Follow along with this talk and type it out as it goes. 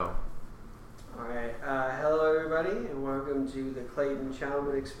everybody, and welcome to the Clayton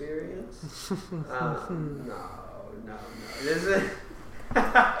Chowman Experience. No.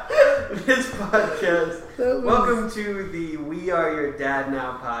 This podcast. Welcome to the We Are Your Dad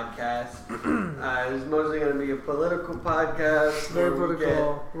Now podcast. It's mostly going to be a political podcast. Very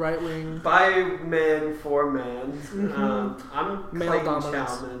political, right wing. By men, for men. I'm Male Clayton dominance.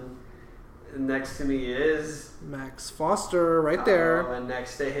 Chowman. Next to me is Max Foster, right there. And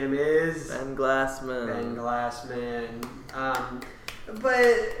next to him is Ben Glassman.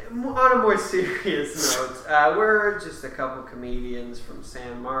 But on a more serious note, we're just a couple comedians from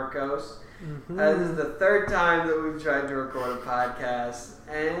San Marcos. This is the third time that we've tried to record a podcast,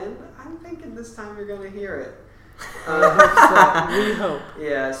 and I'm thinking this time you're going to hear it. We hope.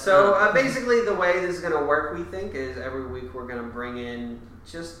 Yeah, so basically the way this is going to work, we think, is every week we're going to bring in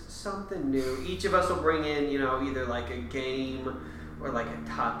just something new. Each of us will bring in, either like a game or like a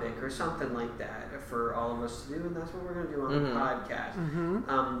topic or something like that for all of us to do, and that's what we're going to do on the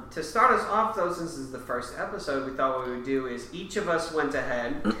podcast. To start us off, though, since this is the first episode, we thought what we would do is each of us went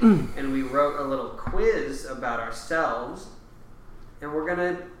ahead and we wrote a little quiz about ourselves, and we're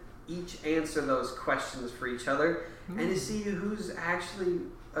going to each answer those questions for each other and to see who's actually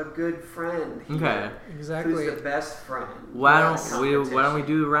a good friend here. Okay. Exactly. Who's the best friend. Why don't we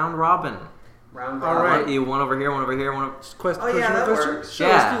do round robin? Round All robin. right. You one over here, one over here, one over... Question, Oh, yeah, that question? works. Sure,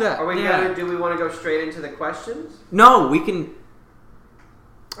 Yeah. let's do that. Are we Yeah. gonna? Do we want to go straight into the questions? No, we can...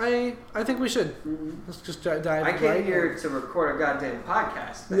 I think we should. Let's just dive I right came in. here to record a goddamn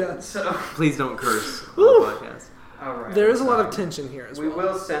podcast. Then, Yeah. So. Please don't curse on the podcast. All right. There is a lot sorry. of tension here as We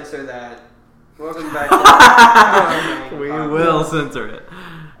well. will censor that. Welcome back to the We podcast. will censor it.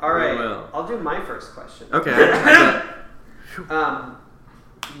 All right. We will. I'll do my first question. Okay. I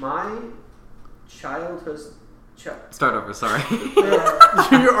My childhood. Start over, sorry.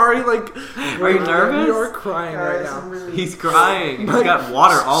 You're already like... Are you nervous? You're crying right Guys, now. I'm really- He's crying. He's got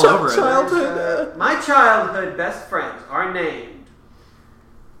water all over it. Childhood. My childhood best friends are named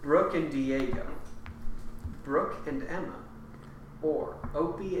Brooke and Diego, Brooke and Emma, or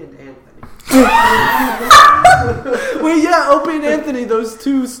Opie and Anthony. Wait, yeah, Opie and Anthony, those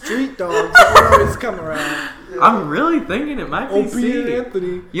two street dogs that always come around. I'm really thinking it might be Opie C. and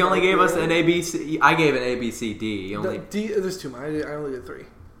Anthony. You only gave us an ABC. I gave an ABCD. You only... There's two. I only did three.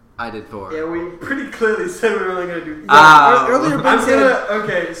 I did 4. Yeah, we pretty clearly said we were only going to do. Earlier Ben I'm said...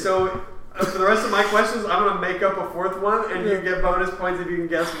 okay. So for the rest of my questions, I'm gonna make up a fourth one, and you get bonus points if you can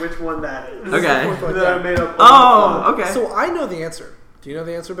guess which one that is. This is the Okay. fourth one, That yeah. I made up. Oh, okay. So I know the answer. Do you know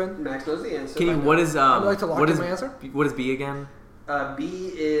the answer, Ben? Max knows the answer. Can you? What is I'd like to lock what in is my answer. What is B again?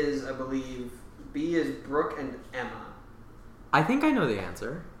 B is, I believe, Brooke and Emma. I think I know the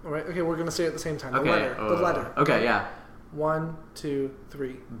answer. All right. Okay, we're gonna say it at the same time. Okay. The letter. Okay, yeah. 1, 2,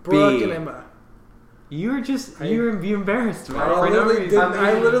 3. Brooke and Emma. You embarrassed me. I for no literally reason. didn't-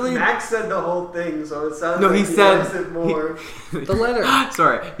 I literally- Max said the whole thing, so it sounds No, like he he said asked it more. The letter.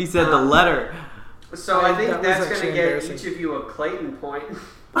 Sorry, he said the letter. So I think That was that's actually gonna get embarrassing. each of you a Clayton point.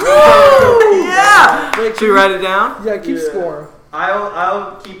 Yeah. Wait, Should we write it down? Yeah, keep Yeah. score.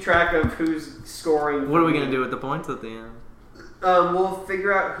 I'll keep track of who's scoring. What are we gonna do with the points at the end? We'll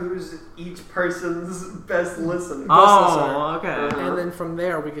figure out who's each person's best listener. Oh, okay. And then from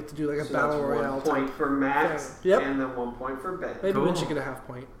there, we get to do like a So battle that's royale. 1 point for Max, thing. Yep. and then 1 point for Ben. Maybe Cool. Ben should get a half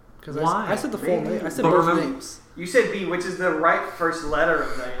point. Because Why? I said the full Maybe. name. I said But both remember- names. You said B, which is the right first letter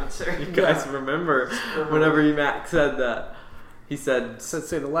of the answer. You guys remember whenever Max said that? He said, Said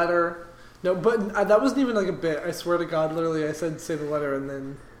say the letter. No, but that wasn't even like a bit. I swear to God, literally, I said say the letter, and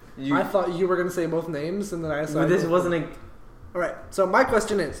then I thought you were going to say both names, and then I said... But this wasn't a... Alright, so my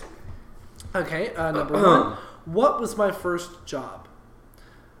question is... Okay, number one. What was my first job?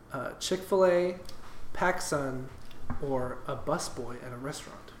 Chick-fil-A, PacSun, or a busboy at a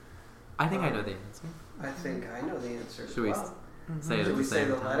restaurant? I think I know the answer. I think I know the answer as Should we well. say it Should at we the say same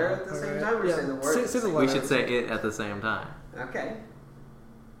the letter time? at the same Alright, time, or yeah. say the word? Say the We letter. should say it at the same time. Okay.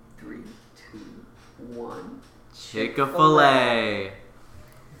 3, 2, 1. Chick-fil-A.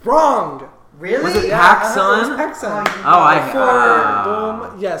 Wrong! Really? Was it Yeah, PacSun? it was PacSun. Oh,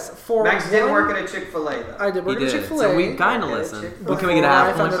 Boom. Yes, for Max did one- work at a Chick-fil-A though. I did work He at did. Chick-fil-A. So we kind of Okay, listen. Chick-fil-A. Well, can we get a before half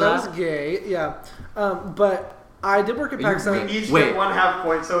I point found for out I that? was gay, yeah. But I did work at You- PacSun. We each Wait. get 1 half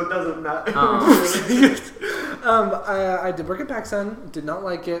point, so it doesn't matter. I did work at PacSun. Did not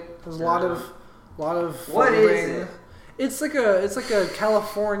like it. There's a lot of What is folding. it? It's like a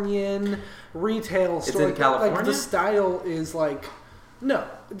Californian retail store. in California? Like the style is like no,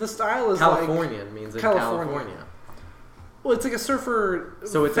 the style is Californian means in California. California. Well, it's like a surfer.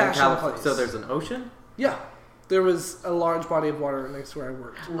 So it's in fashion California. place. So there's an ocean, yeah. There was a large body of water next to where I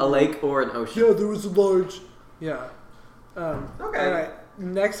worked. a lake, or an ocean. Yeah, there was a large Yeah. Okay. All right.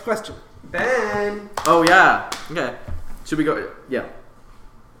 Next question. Ben. Oh yeah. Okay. Should we go? Yeah.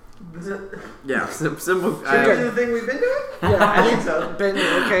 Yeah. Simple. Should we do the thing we've been doing? Yeah, I think so. Ben,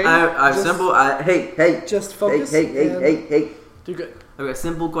 okay. I simple. Hey. Just focus. Hey. Do good. Okay.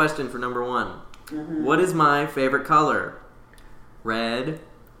 Simple question for number one. Mm-hmm. What is my favorite color? Red,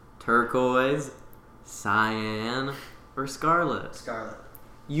 turquoise, cyan, or scarlet? Scarlet.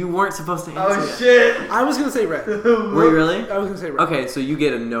 You weren't supposed to answer Oh that. shit! I was gonna say red. Were you really? I was gonna say red. Okay, so you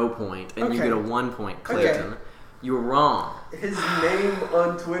get a no point, and you Okay. get a 1 point, Clayton. Okay. You were wrong. His name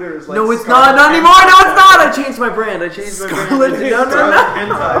on Twitter is like. No, it's Scarlet not anymore. No, it's Hentai. not. I changed my brand. I changed my Scarlet brand. Scarlet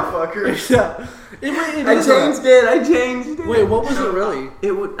Hentai fucker. Yeah. It I is changed it. I changed it. Wait, what was it really?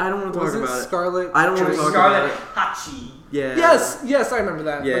 It would. I don't want to talk Was it about it. Scarlet? I don't It want was to talk Scarlet about it. Hachi. Yeah. Yes, I remember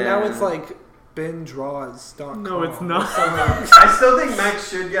that. But Yeah. now it's like BenDraws.com. No, it's not. I still think Max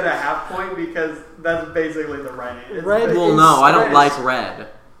should get a half point because that's basically the right answer. Red Well, is no, I don't red. like red.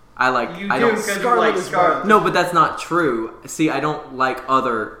 I like. You I do don't. because you Scarlet like is Scarlet. No, but that's not true. See, I don't like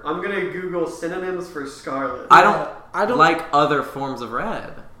other. I'm gonna Google synonyms for Scarlet. I don't. I don't like other forms of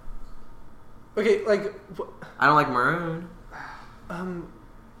red. Okay, like I don't like maroon.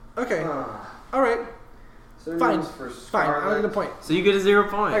 okay. Ah, All right. synonyms Fine. for Fine. Scarlet. I get a point. So you get a 0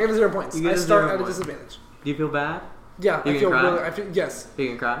 point. I get a 0 points. You get I a start 0 at a point. disadvantage. Do you feel bad? Yeah, You I can feel cry? really. I feel yes. You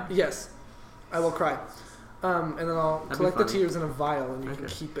can cry. Yes. I will cry. And then I'll That'd be collect the fun. tears in a vial, and you can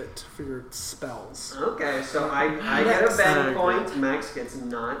Okay. keep it for your spells. Okay, so I get a Next. Ben point. Max gets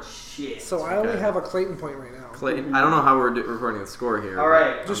not shit. So I only Okay. have a Clayton point right now. Clayton, I don't know how we're recording the score here. All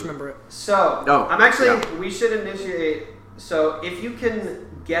right. Just remember it. So Oh, I'm actually. yeah. We should initiate. So if you can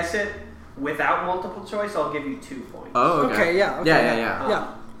guess it without multiple choice, I'll give you 2 points. Oh, okay. Okay, yeah. Okay. Yeah. Yeah.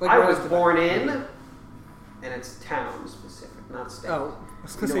 Like I right was off the bat. born in, and it's town specific, not state. Oh, I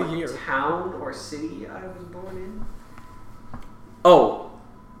was You gonna know say what year. town or city I was born in? Oh,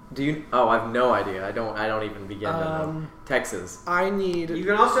 do you? Oh, I have no idea. I don't even begin to know. Texas. I need. You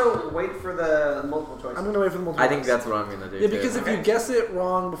can also wait for the multiple choice. I'm gonna wait for the multiple. I think choice. that's what I'm gonna do. Yeah, because too. if you guess it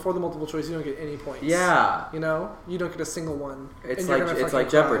wrong before the multiple choice, you don't get any points. Yeah, You know, you don't get a single one. it's And you're like gonna it's fucking like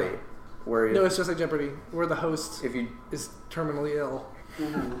cry. Jeopardy, where No, it's just like Jeopardy, where the host if you is terminally ill.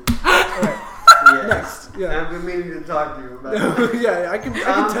 Mhm. Alright, Yes. next. Yeah. I've been meaning to talk to you about it. yeah, I can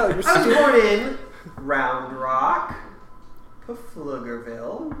tell you're I was scared. born in Round Rock,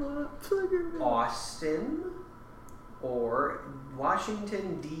 Pflugerville, Austin, or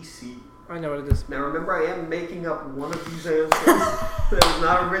Washington, D.C. I know what it is. Now remember, I am making up one of these answers that was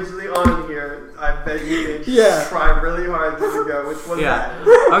not originally on here. I beg you to Yeah. try really hard to go. Which one's yeah.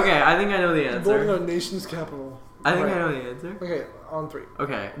 that? Okay, I think I know the Born in answer. our nation's capital. I think Right. I know the answer. Okay, on 3.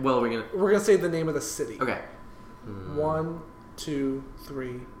 Okay, well we're gonna. We're gonna say the name of the city. Okay. 1, 2,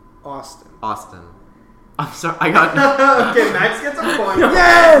 3, Austin. Austin. I'm sorry. I got. Okay, Max gets a point.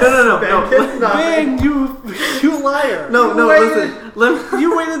 Yes! No. Ben gets nothing. Man, you liar! No, You listen. waited-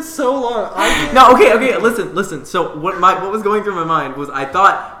 You waited so long. No, okay, listen. So what was going through my mind was I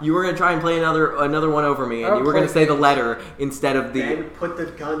thought you were gonna try and play another one over me, and I'll you were gonna play say the letter instead of the. Ben, put the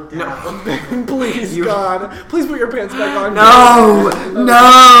gun down. Please, You- God, please put your pants back on. No.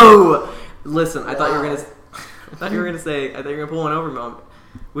 Listen, I thought you were gonna. I thought you were gonna pull one over, Mom.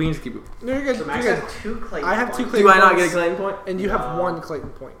 We can just keep. No, you're good. So Max You're good. has 2 Clayton I have 2 points. Clayton Do I not get a points, Clayton point? and you have No. 1 Clayton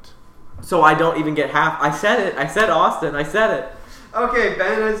point. So I don't even get half. I said it. I said Austin. I said it. Okay,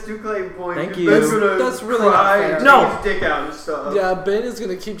 Ben has 2 Clayton points. Thank Ben's you. gonna That's really not cry fair. and No. take his dick out and stuff. Yeah, Ben is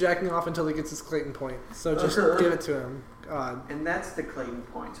gonna keep jacking off until he gets his Clayton point. So just give it to him. God. And that's the Clayton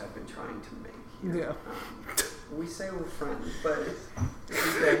points I've been trying to make here. Yeah. We say we're friends, but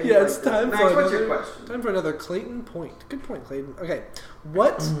Yeah, it's time Max, for what's your another. question? Time for another Clayton point. Good point, Clayton. Okay,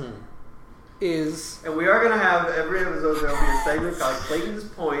 what is? And we are gonna have every episode there'll be a segment called Clayton's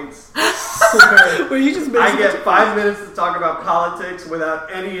Points. Where you just I mentioned get 5 minutes to talk about politics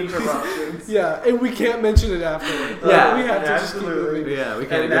without any interruptions. Yeah, and we can't mention it afterward. Yeah, we have to just keep absolutely. moving. Yeah, we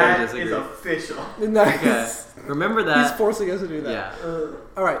can't And agree or that disagree. is official. Nice. Okay. Remember He's that. forcing us to do that. Yeah.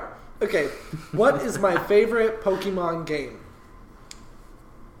 All right. Okay. What is my favorite Pokemon game?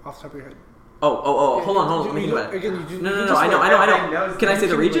 Off the top of your head. Oh. Hold on. Let me think about it. Again, you No. just I know. everybody knows Can I that. say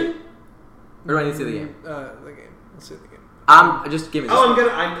the You region? Or do I need to say the game? The game. Let's say the game. Just give me this. Oh, one.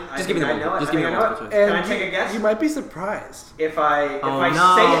 I Just give me think the I know one. it. Just I give me think the I know multiple it. choice. Can I take a guess? You might be surprised. If I say it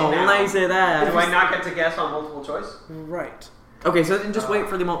no. now, Now you say that. do I not get to guess on multiple choice? Right. Okay, so then just wait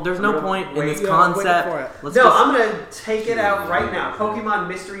for the There's I'm no gonna point in wait. this Yeah, concept. wait for it. Let's No, just... I'm gonna take it out right now. Pokemon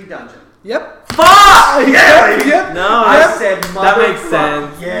Mystery Dungeon. Yep. Fuck! Yep. No, I said that makes motherfucker.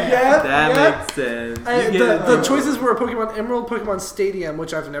 sense. Yeah. That makes sense. The choices were Pokemon Emerald, Pokemon Stadium,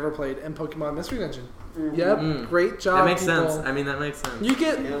 which I've never played, and Pokemon Mystery Dungeon. Yep, great job. That makes people. sense. I mean, that makes sense. You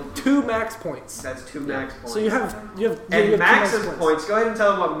get 2 max points. That's 2 max points. So you have and 2 max Max's points. Go ahead and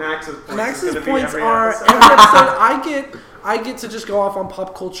tell them what Max's points. Max's is points be are episode. every episode I get to just go off on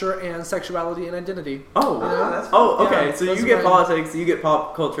pop culture and sexuality and identity. Oh, that's oh, okay. Yeah, so those you are get my- politics, you get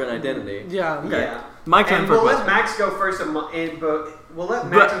pop culture and identity. Yeah. Okay. Yeah. My turn And for we'll question. let Max go first, but we'll let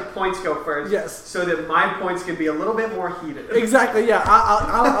Max's points go first. Yes. So that my points can be a little bit more heated. Exactly. Yeah.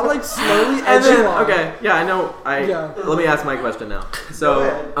 I'll like slowly And edge then, you on. okay, yeah, I know. Yeah. Let me ask my question now. So, Go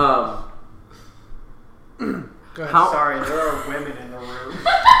ahead. Go ahead. how? Sorry, there are women in the room.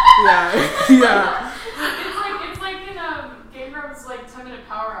 Yeah. Yeah. It's like in Game Grumps, like 10-minute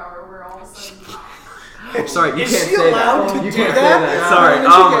power hour, where all of a sudden. Sorry, you Is can't she say allowed that. to You do can't say that? that. No. Sorry. No,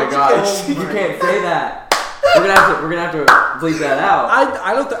 Oh she my can't. god. She You can't say that. We're gonna have to bleep that out.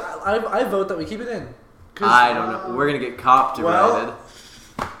 I don't. I vote that we keep it in. 'Cause I don't know. We're gonna get copyrighted. Well,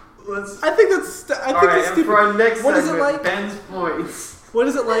 let's. I think that's. I think All right, it's and stupid. for our next What is it segment, like? Ben's points. What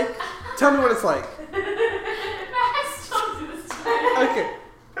is it like? Tell me what it's like. Max, don't do this to me. Okay.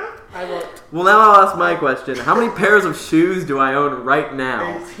 I vote. Well, now I'll ask my question. How many pairs of shoes do I own right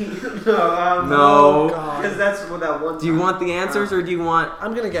now? 18. No. Oh, God. Because that's what that one. Do you want the answers or do you want?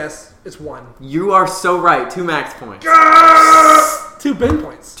 I'm gonna guess it's 1. You are so right. 2 max points. 2 Ben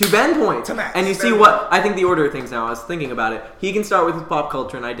points. 2 Ben points. To max. And you see Ben what? I think the order of things now, I was thinking about it. He can start with his pop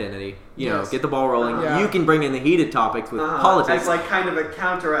culture and identity. You know, Yes. get the ball rolling. Yeah. You can bring in the heated topics with politics. As like kind of a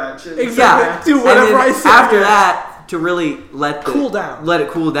counteraction. Exactly. Do And whatever then I say. after that, to really let it cool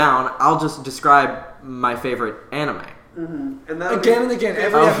down, I'll just describe my favorite anime. Mm-hmm. And that'll Again be- and again,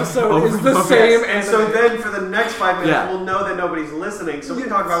 every Over- episode over- is the over- same. And so then for the next 5 minutes, Yeah. we'll know that nobody's listening, so we can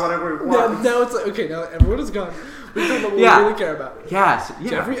talk about whatever we now, want. now it's like, okay, now everyone is gone. We talk about what Yeah. we really care about. Yes. Yeah.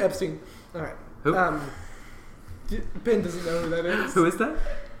 Jeffrey Epstein. All right. Who? Ben doesn't know who that is. Who is that?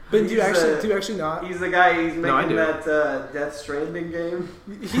 Ben, do you He's, actually not? He's the guy. He's No, I making do. that Death Stranding game.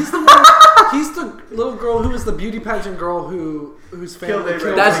 He's the one. He's the little girl who was the beauty pageant girl whose family Killed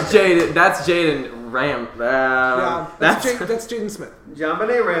killed. That's Abraham. Jaden. That's Jaden Ram. Yeah, that's Jaden Smith. John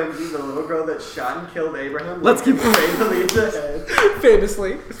Benet Ramsey, the little girl that shot and killed Abraham. Let's keep- fatally in the head.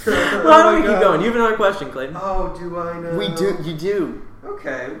 Famously. Why don't Oh we my keep God. going? You have another question, Clayton. Oh, do I know? We do. You do.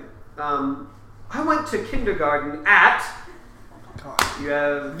 Okay. I went to kindergarten at. God. You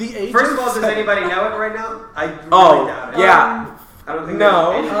have The age First of of all, does 7. anybody know it right now? I really Oh, doubt it. yeah. I don't think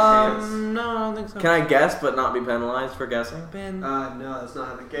No. there's any chance. No, I don't think so. Can I guess but not be penalized for guessing? Ben, No, that's not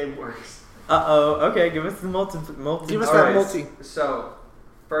how the game works. Uh-oh. Okay, give us the multi. give us All that right. multi. So,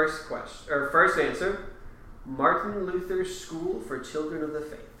 first question or first answer: Martin Luther School for Children of the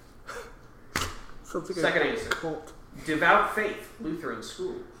Faith. Sounds like Second a answer: cult. Devout Faith Lutheran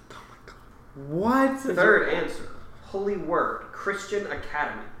School. What? Third answer: Holy Word Christian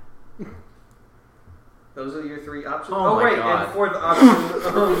Academy. Those are your 3 options. Oh my wait, God. and fourth option.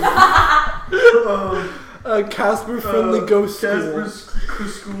 Casper Friendly Ghost School.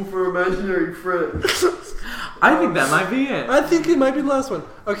 School for Imaginary Friends. I think that might be it. I think it might be the last one.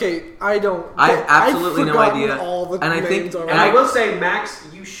 Okay, I don't. I have absolutely no forgotten idea. what all the And I think- names are. And I will say, Max,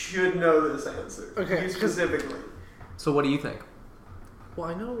 you should know this answer. Okay, You 'cause- specifically. So what do you think? Well,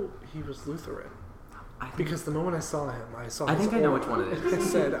 I know he was Lutheran I think, because the moment I saw him, I saw. I his think I know aura. which one it is. I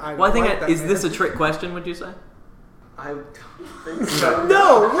said, "I." Well, I think like that is man. this a trick question? Would you say? I don't think so.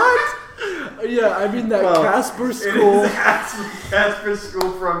 No, what? Yeah, I mean that Well, Casper It School. is Casper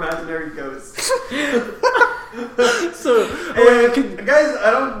School for Imaginary Ghosts. So, And, guys,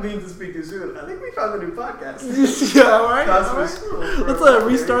 I don't mean to speak too soon. I think we found a new podcast. yeah, all right. Casper All right. School for Let's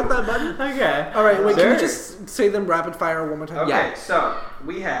Imaginary restart that button. Okay. All right, wait. Can Sure. you just say them rapid fire one more time? Okay, Yeah. so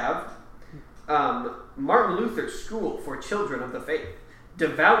we have Martin Luther School for Children of the Faith,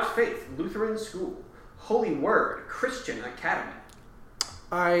 Devout Faith Lutheran School, Holy Word Christian Academy.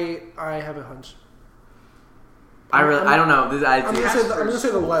 I have a hunch. I don't know. This, I'm gonna say the- I'm gonna say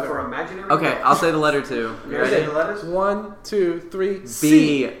the School letter. For Imaginary okay, Ghosts. I'll say the letter 2. You You ready? Say ready? the letters? 1, 2, 3.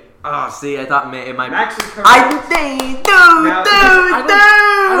 C. B. Oh, see, I thought it might. Max is correct. Dude.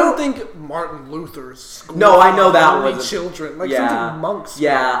 I don't think Martin Luther's school. No, I know that only was a- children. Like yeah. something monks.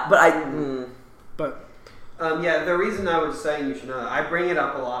 Yeah, but I. But Yeah, the reason I was saying you should know that, I bring it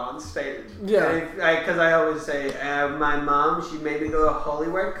up a lot on stage. Yeah. Because I always say, my mom, she made me go to Holy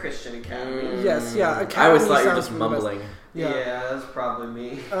Word Christian Academy. yes, yeah. I Academy always thought you were sounds just for the best. mumbling. Yeah, that's probably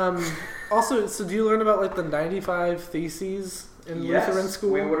me. Also, so do you learn about like the 95 theses in Yes, Lutheran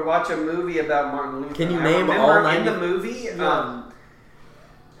school? we would watch a movie about Martin Luther. Can you I name remember all in 90? the movie? Yeah.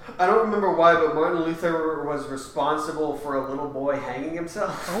 I don't remember why, but Martin Luther was responsible for a little boy hanging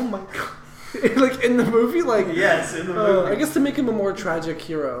himself. Oh my god. Like in the movie, like Yes, in the movie. I guess to make him a more tragic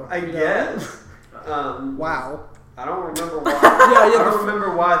hero. I guess. Wow. I don't remember why. Yeah, I don't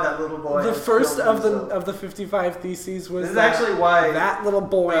remember why that little boy. The had first killed of himself. the 55 theses was This is actually why that little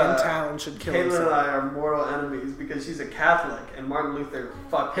boy in town should kill Caitlin himself. and I are mortal enemies because she's a Catholic and Martin Luther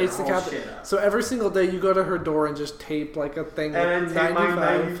fucked Hates her the whole Catholic. shit up. So every single day you go to her door and just tape like a thing. And with then take my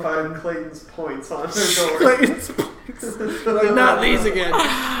 95 fucking- Clayton's points on her door. Clayton's points. Like, not these again.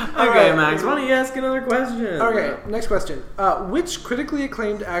 Okay, Max, why don't you ask another question? Okay, next question. Which critically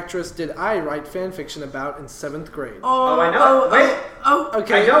acclaimed actress did I write fan fiction about in 7th grade? Oh, I know it. Wait.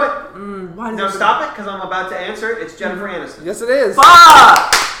 Okay. I know it. Why No, stop it, because I'm about to answer it. It's Jennifer Aniston. Yes, it is. Fuck!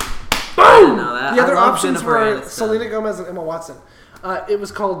 I didn't know that. The other I love options Jennifer were Aniston. Selena Gomez and Emma Watson. It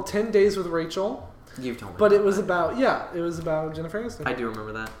was called 10 Days with Rachel, You've told me. but about it was that. about Jennifer Aniston. I do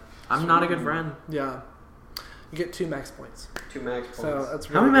remember that. I'm not a good friend. Yeah. You get 2 max points. 2 max points. So that's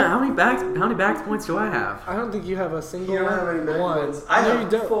How really many good. how many back points do I have? I don't think you have a single You don't have any max one. points. I No, have you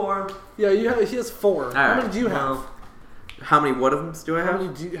don't. 4. Yeah, he has 4. How many do you have? How many Woodhams do I How have?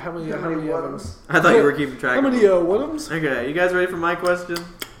 many do you, how many How many Woodhams? I thought you were keeping track. How of many them. Woodhams? Okay, you guys ready for my question?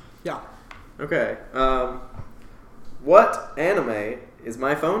 Yeah. Okay. What anime is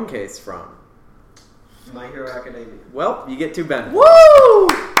my phone case from? My Hero Academia. Well, you get 2 benefits. Woo!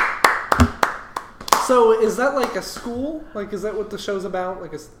 So is that like a school? Like, is that what the show's about?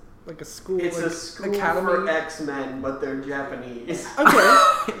 Like a school? It's like a school academy? for X-Men, but they're Japanese.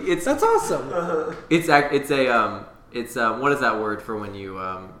 Okay, It's that's awesome. it's what is that word for when you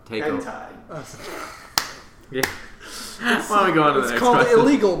take over? Hentai. Yeah. Why don't we go on to the It's next called question?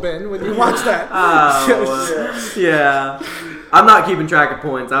 illegal, Ben. When you watch that. Oh, yeah. I'm not keeping track of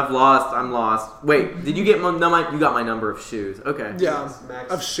points. I'm lost. Wait, did you get you got my number of shoes? Okay. Yeah, Yes,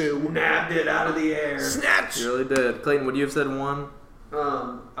 Max of shoe. nabbed it out of the air. Snatch. You really did. Clayton, would you have said 1?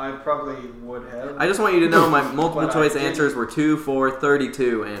 I probably would have. I just want you to know my multiple But I choice didn't. answers were 2, 4,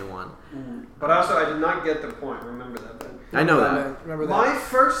 32, and 1. But also, I did not get the point. Remember that, Ben. I know that. Remember that. My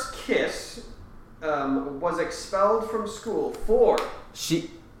first kiss was expelled from school for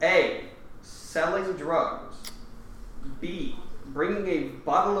A. Selling drugs. B. Bringing a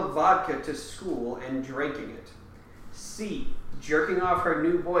bottle of vodka to school and drinking it. C. Jerking off her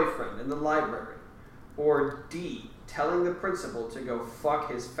new boyfriend in the library. Or D. Telling the principal to go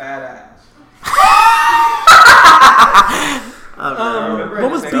fuck his fat ass.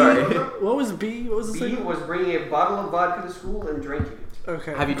 What was B? Sorry. What was B? What was the B second? was bringing a bottle of vodka to school and drinking it.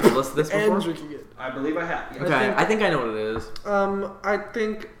 Okay. Have you told us this before? And drinking it. I believe I have. Yes. Okay, I think I know what it is. I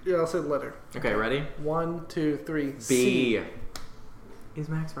think I'll say the letter. Okay, ready? 1, 2, 3. B. C. Is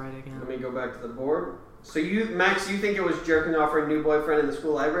Max right again? Let me go back to the board. So Max, you think it was jerking off her new boyfriend in the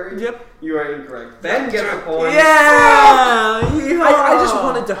school library? Yep. You are incorrect. Ben gets a point. Yeah! I just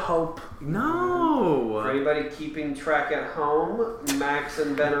wanted to hope. For No! anybody keeping track at home, Max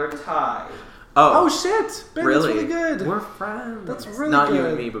and Ben are tied. Oh shit! Ben, really? that's really good. We're friends. That's really Not you good.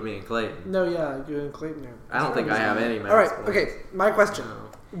 and me, but me and Clayton. No, yeah, you and Clayton are. I don't think I have any Max All right, points. okay. My question: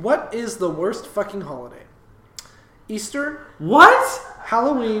 No. What is the worst fucking holiday? Easter, What?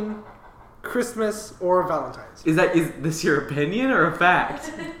 Halloween, Christmas, or Valentine's? Is this your opinion or a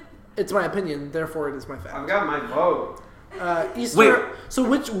fact? It's my opinion, therefore it is my I've fact. got my vote. Easter. Wait. So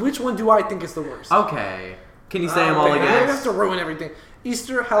which one do I think is the worst? Okay. Can you say them all Okay. I again? have to ruin everything.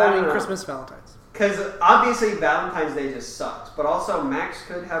 Easter, I Halloween, don't know. Christmas, Valentine's. Because obviously Valentine's Day just sucks. But also Max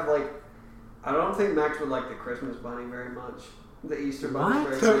could have I don't think Max would like the Christmas bunny very much. The Easter bunny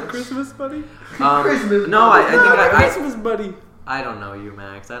What? very The much. Christmas buddy. Christmas No, I bunny. think I Christmas buddy. I don't know you,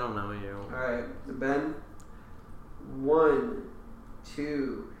 Max. I don't know you. Alright, Ben. 1,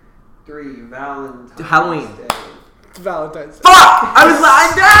 2, 3. Valentine's Halloween. Day. It's Valentine's. Day. Fuck! I was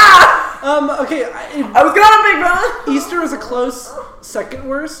like, Okay. I was gonna pick one. Easter is a close second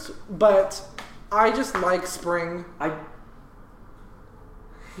worst, but I just like spring.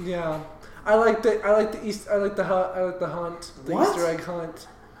 Yeah, I like the Easter. I like the hunt. The What? Easter egg hunt.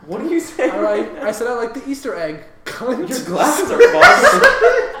 What are you saying? I said I like the Easter egg hunt. Your glasses are falling.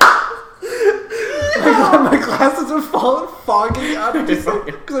 My glasses are foggy. I'm just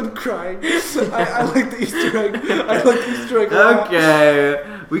because I'm crying. I like the Easter egg. I like the Easter egg. A lot. Okay,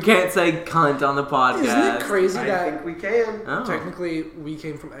 we can't say cunt on the podcast. Isn't it crazy I that think we can. Oh. technically we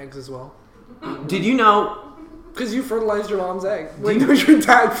came from eggs as well? Did you know? Because you fertilized your mom's egg. Wait, no, your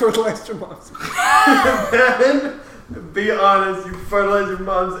dad fertilized your mom's egg. Ben, be honest, you fertilized your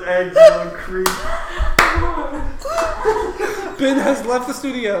mom's egg, you little creep. Ben has left the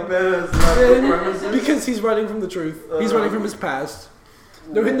studio. Ben has left the premises. Because he's running from the truth. He's running from his past.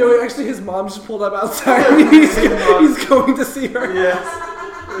 No, actually, his mom just pulled up outside. And he's going to see her. Yes.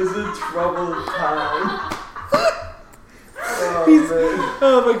 It's a troubled time.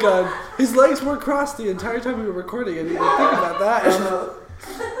 Oh my god. His legs were crossed the entire time we were recording. I didn't even think about that.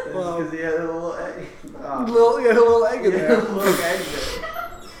 Because he had a little egg. A little egg in there. A little egg there.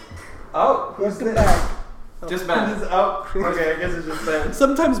 Oh, who's Welcome this? back. Just This Ben. is okay, I guess it's just Ben.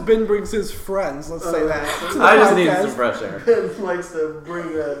 Sometimes Ben brings his friends, let's say that. to the I just needed podcast. some fresh air. Ben likes to bring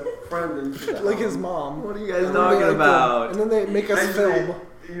a friend into the Like house. his mom. What are you guys And then talking they like about? and then they make us Actually, film.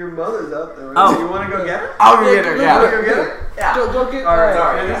 your mother's out there. Oh. You want to go get her? I'll get her, You want to yeah. go get her? Yeah. Go get. Alright,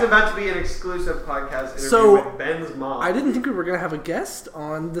 Sorry, and yeah. this is about to be an exclusive podcast interview So, with Ben's mom. I didn't think we were gonna have a guest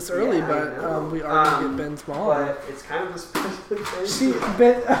on this early, Yeah, I but know. we are gonna get Ben's mom. But it's kind of a special thing.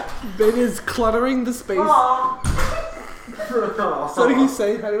 Ben is cluttering the space. So he's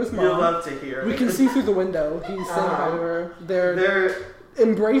saying hi to his mom. You'll love to hear. We can see through the window. He's saying hi to her. They're They're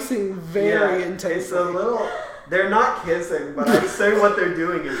embracing very yeah, intensely. It's a little. They're not kissing, but I'd say what they're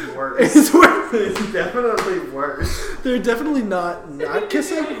doing is worse. It's worse. It's definitely worse. They're definitely not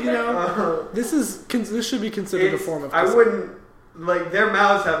kissing. You know, this should be considered a form of kissing. I wouldn't like their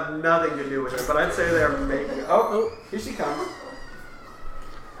mouths have nothing to do with it, but I'd say they're making. Oh, here she comes.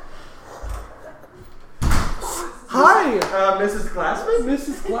 Hi, Mrs. Glassman.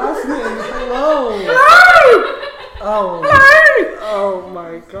 Mrs. Glassman. Hello. Oh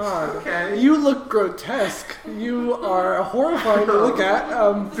my God. Okay. You look grotesque. You are horrifying to look at.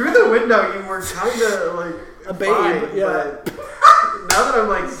 Through the window, you were kind of like A babe, fine, yeah. But now that I'm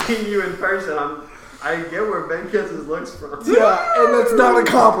like seeing you in person, I get where Ben gets his looks from. Yeah, and that's not a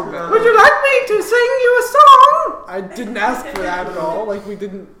compliment. Would you like me to sing you a song? I didn't ask for that at all. Like we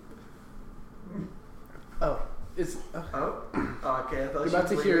didn't. Oh, it's. Oh, okay. I thought You're she about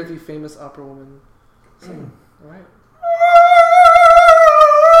to was hear leaving. the famous opera woman sing. All right.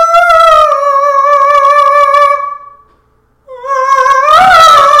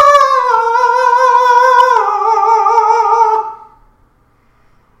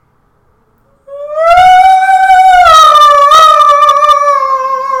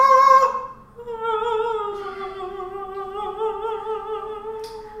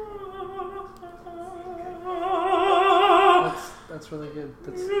 That's really good.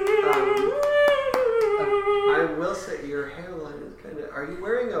 That's. I will say your hairline is kind of. Are you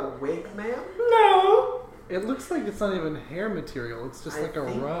wearing a wig, ma'am? No. It looks like it's not even hair material. It's just I like a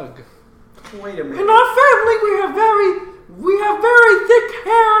think- rug. Wait a minute. In our family, we have very thick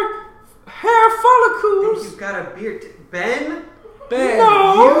hair follicles. You've got a beard. Ben? Ben.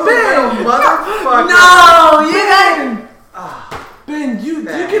 No, Ben! Motherfucker! No, you didn't. Ben, you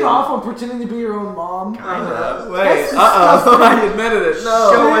Ben. get off on pretending to be your own mom. Wait, That's I admitted it.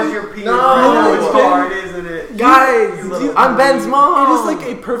 No. Show us your penis. No. I know it's Ben. hard, isn't it? Guys, You little I'm Ben's mom. It is like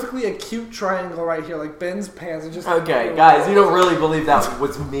a perfectly acute triangle right here. Like Ben's pants are just. Okay, guys, you don't really believe that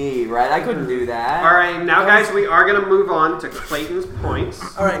was me, right? I couldn't do that. All right, now guys, we are gonna move on to Clayton's points.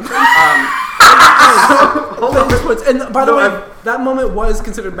 All right. Hold on. And by the No, way, that moment was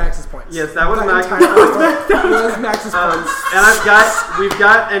considered Max's points. Yes, that was Max's entire moment was Max's points. And we've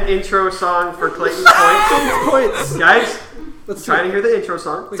got an intro song for Clayton's points. Points. Guys, Let's try try to hear the intro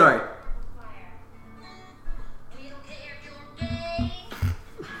song. Sorry. We don't care if you're gay.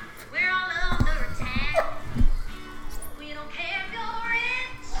 We're all under attack. We don't care if you're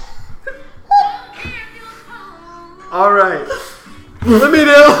rich. Don't care if you're poor. All right. Let me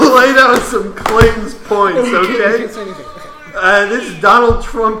now lay down some Clayton's points, You okay? can't say anything. Okay. This Donald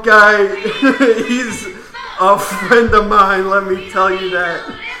Trump guy, he's a friend of mine, let me tell you that.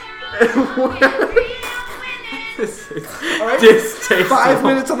 This is All right. distasteful. 5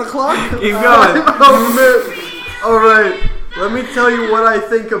 minutes on the clock. Keep going. All right, let me tell you what I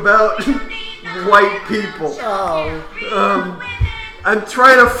think about white people. Oh. I'm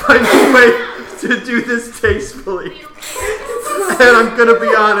trying to find a way to do this tastefully. And I'm gonna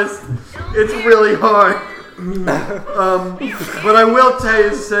be honest, it's really hard. But I will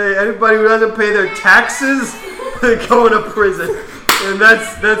say anybody who doesn't pay their taxes, they're going to prison. And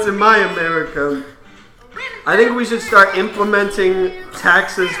that's in my America. I think we should start implementing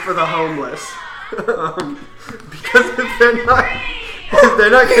taxes for the homeless. Because if they're not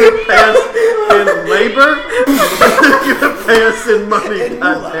going to pay us in labor, they're going to pay us in money,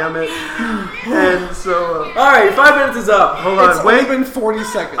 God damn it. And so, All right, 5 minutes is up. hold It's on, only wait. been 40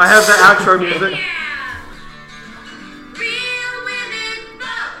 seconds. I have the outro music. Real women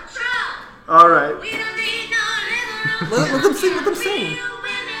vote Trump. All right. We don't need no liberal. Let them sing. Let them sing. Real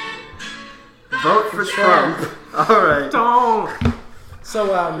women Vote for Trump. All right. Don't.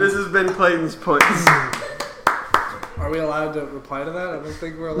 So This has been Clayton's Points. Are we allowed to reply to that? I don't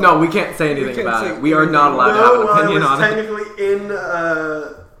think we're allowed. No, we can't say anything can't about say it. We are not allowed to have an opinion it was on it. technically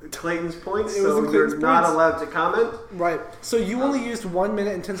in Clayton's points, It was so in we're Clayton's not points. allowed to comment. Right. So you only used 1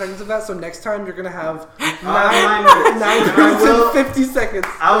 minute and 10 seconds of that. So next time you're gonna have 9 minutes. 9 And I minutes will- and 50 seconds.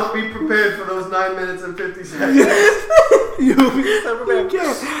 I'll be prepared for those 9 minutes and 50 seconds. You'll be so prepared.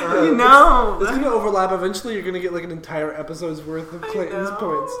 No. It's gonna overlap. Eventually, you're gonna get like an entire episode's worth of Clayton's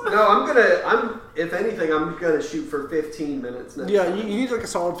points. No, if anything, I'm gonna shoot for 15 minutes next Yeah, time. you need like a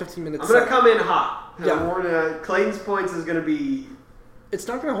solid 15 minutes. I'm gonna come in hot. And Yeah. Clayton's points is gonna be, It's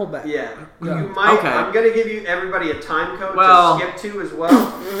not gonna hold back. yeah. Yeah. You might, Okay. I'm gonna give you everybody a time code Well- to skip to as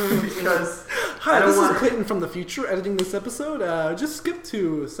well. Because Hi, I don't this is want Clayton from the future editing this episode. Just skip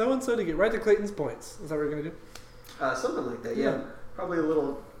to so and so to get right to Clayton's points. Is that what we're gonna do? something like that, yeah. Yeah. Probably a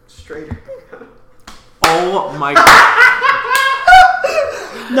little straighter. Oh my god.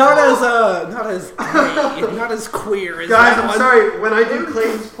 Not as queer as Guys, that I'm one. sorry. When I do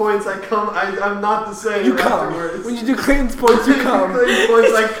Clayton's points, I'm not the same You come. afterwards. When you do Clayton's points, you come. Clayton's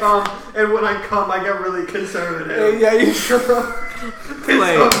points, I come. And when I come, I get really conservative. Yeah, you come.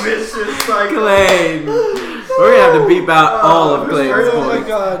 Clay. It's a vicious cycle. Clayton. We're gonna have to beep out all of Clayton's Oh my points.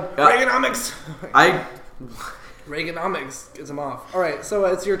 god. Yeah. Reaganomics. I. Reaganomics gets him off. Alright, so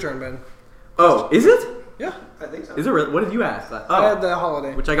it's your turn, Ben. Oh, is it? Yeah. I think so. Is it really? What did you ask? I had Oh, the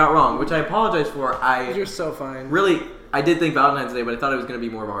holiday. which I got wrong, which I apologize for. You're so fine. Really, I did think Valentine's Day, but I thought it was going to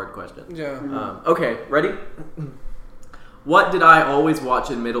be more of a hard question. Yeah. Okay, ready? What did I always watch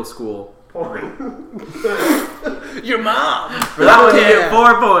in middle school? Porn. Your mom. For that one, you Yeah. get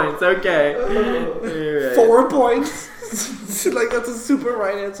 4 points. Okay. Alright. 4 points. Like that's a super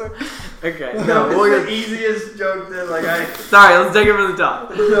right answer. Okay. No, No, it's the easiest joke that sorry, let's take it from the top.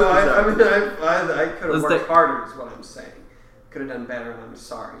 I could have Let's worked take- harder is what I'm saying. Could have done better, and I'm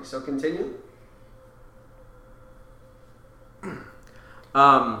sorry. So continue.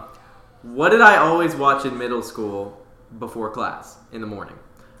 What did I always watch in middle school before class in the morning?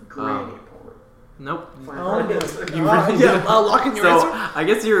 Granny porn. Nope. Final Oh, answer. You really yeah, lock in your So answer. I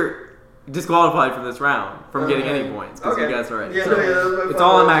guess you're disqualified from this round from getting Okay. any points because Okay. you guys are right. Yeah, So yeah, that's my it's final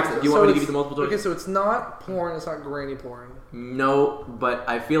all on answer. Max. Do you want me to give it's- you the multiple choice? Okay, so it's not porn. It's not granny porn. No, but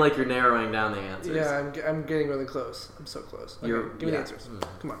I feel like you're narrowing down the answers. Yeah, I'm getting really close. I'm so close. Okay, You're- give me the yeah. answers.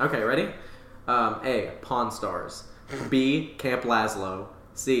 Come on. Okay, ready? A. Pawn Stars. B. Camp Laszlo.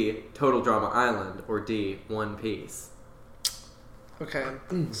 C. Total Drama Island. Or D. One Piece. Okay,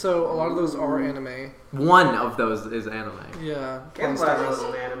 so a lot of those are anime. One of those is anime. Yeah. Camp Pawn Stars.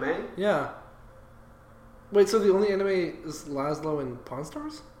 Laszlo's an anime. Yeah. Wait, so the only anime is Laszlo and Pawn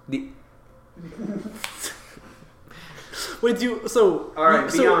Stars? The Wait, do you so? All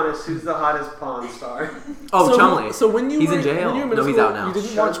right, you, be honest. Who's the hottest Pawn Star? Oh, so, Chumley. So when you He's were, in jail. when you were in No, middle he's school, out now. You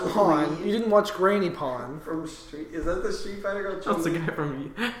didn't watch Chumley. Pawn. You didn't watch Granny Pawn. From Street? Is that the Street Fighter girl? That's the guy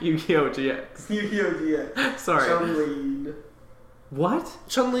from Yu-Gi-Oh! GX. Yu-Gi-Oh! GX. Sorry. Chun-Li. What?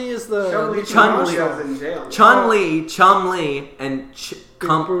 Chun-Li is the Chun-Li. Chun-Li. goes in jail. Chun-Li, Chumley, and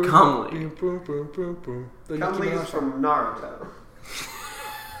Cumley. Chun-Li's from Naruto.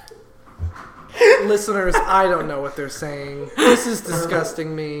 Listeners, I don't know what they're saying. This is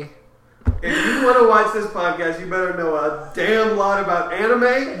disgusting me. If you want to watch this podcast, you better know a damn lot about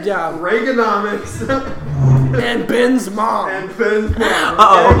anime, Yeah. Reaganomics, And Ben's mom. and Ben's mom.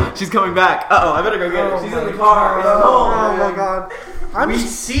 Uh-oh, she's coming back. Uh-oh, I better go get her. She's in the car. It's Oh home. my god. I'm We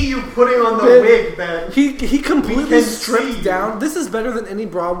just, see you putting on the Ben- wig, Ben. he We completely can stripped see. down. This is better than any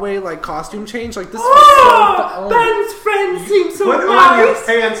Broadway like costume change. Like this. Oh, Ben's friend seems so Put on your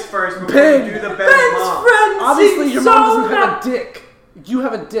pants first before Ben. you do the Ben's mom. friend Obviously, your mom doesn't have a dick. You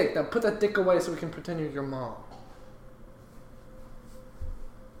have a dick. Now put that dick away so we can pretend you're your mom.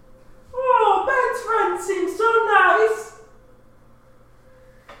 Oh, Ben's friend seems so nice.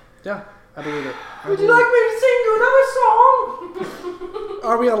 Yeah, I believe it. Would you like me to sing you another song?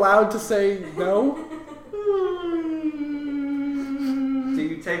 Are we allowed to say no? Do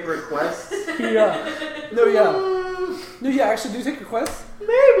you take requests? Yeah. No, yeah. No, yeah. Actually, do you take requests?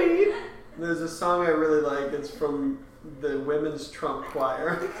 Maybe. There's a song I really like. It's from the Women's Trump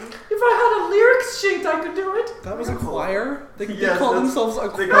Choir. If I had a lyrics sheet, I could do it. That was a choir. They Yes, call that's- themselves a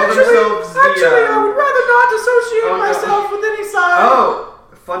they choir. call themselves the, Actually, I would rather not associate Oh, no. myself with any side. Oh,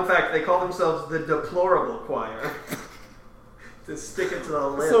 fun fact, they call themselves the Deplorable Choir. To stick it to the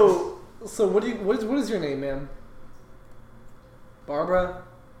lips. So what is your name, ma'am? Barbara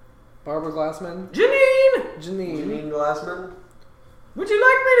Glassman? Janine, Janine. Janine Glassman? would you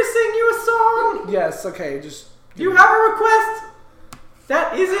like me to sing you a song? Yes, okay, just Do you have a request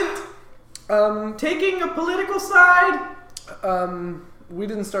that isn't um taking a political side? we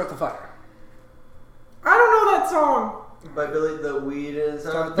didn't start the fire. I don't know that song. By Billy the Weed and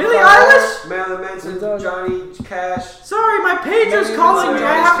stuff. Billie Eilish? Marilyn Manson, Done. Johnny Cash, Sorry, my pager's Maybe calling me.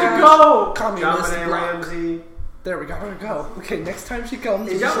 I have to go. John Communist Benet block. Ramsey. There we got her go. Okay, next time she comes.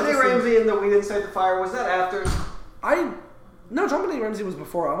 Is we John should Benet listen. Ramsey in the Weed Inside the Fire? Was that after? No, John Benet Ramsey was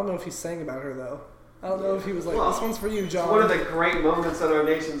before. I don't know if he sang about her though. I don't know if he was like, Well, this one's for you, John. One of the great moments in our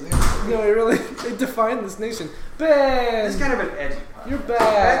nation's history. No, it defined this nation. Ben! It's kind of an edgy podcast. You're Ben's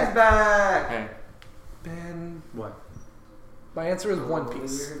back! back. Hey, Ben. what? My answer is One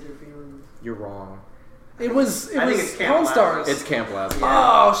Piece. You hurt your feelings. You're wrong. It was I think it's Camp Pawn Lazlo. Stars. It's Camp Lazlo.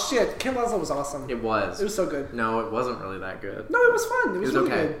 Oh shit, Camp Lazlo was awesome. It was. It was so good. No, it wasn't really that good. No, it was fun. It was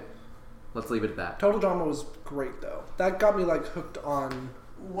really okay. good. Let's leave it at that. Total Drama was great though. That got me like hooked on.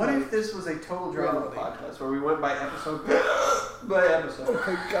 What if this was a total drama Reality. podcast where we went by episode by episode? Oh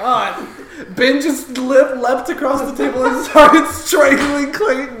my god. Ben just leapt across the table and started strangling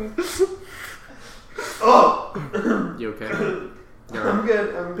Clayton. Oh! You okay? I'm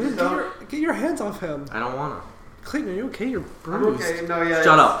good. I'm Ben, just get your hands off him. I don't wanna. Clayton, are you okay? You're I'm bruised. okay. No, yeah.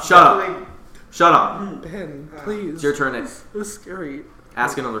 Shut up, it's shut up. definitely- Shut up. Ben, please. It's your turn. Nick. It was scary.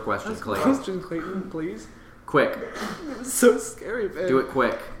 Ask another question, Clay. Question, Clayton, please. Quick. It was so scary, Ben. Do it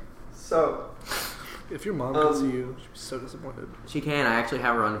quick. So, If your mom could see you, she'd be so disappointed. She can. I actually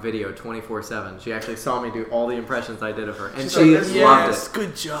have her on video 24/7. She actually saw me do all the impressions I did of her, and She's she like, this- loved Yes, it.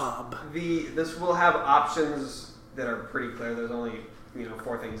 good job. this will have options that are pretty clear. There's only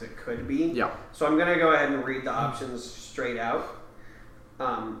 4 things it could be. Yeah. So I'm gonna go ahead and read the options straight out.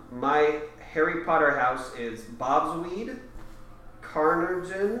 My Harry Potter house is Bob's Weed,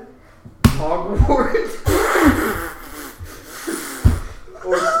 Carnarvon, Hogwarts,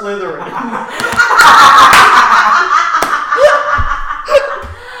 or Slytherin.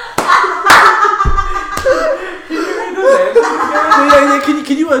 Yeah, can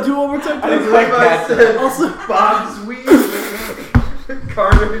you do it one more time? please? If I said Also, Bob's Weed,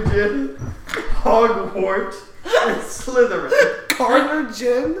 Carnarvon, Hogwarts, and Slytherin.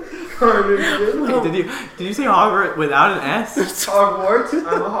 Carnarvon. Carnarvon. Did you say Hogwarts without an S? Hogwarts.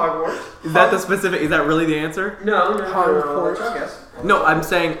 I'm a Hogwarts. Is that the specific? Is that really the answer? No. Hogwarts. Let's guess. No, I'm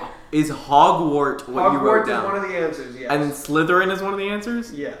saying is Hogwarts what you wrote Hogwarts is down? one of the answers. Yes. And Slytherin is one of the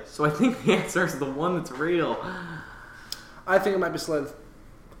answers? yes. So I think the answer is the one that's real. I think it might be Slith.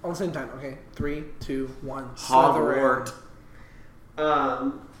 On the same time. Okay, 3, 2, 1. Hogwarts.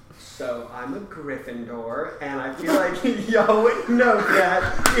 So I'm a Gryffindor, and I feel like y'all would know that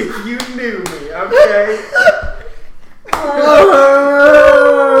if you knew me. Okay.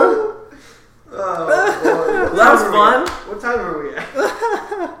 Oh, boy. That was fun. What time are we at?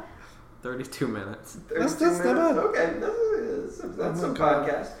 32 minutes. 32 That's not minutes? bad. Okay, that's Oh some my God.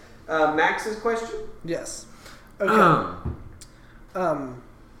 podcast. Max's question? Yes. Okay.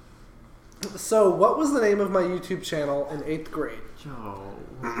 So, what was the name of my YouTube channel in 8th grade? Joe.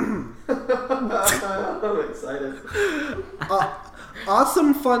 I'm excited.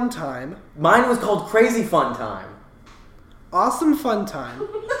 Awesome Fun Time. Mine was called Crazy Fun Time. Awesome Fun Time.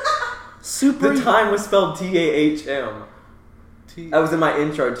 Super. The time was spelled TAHM. T- That was in my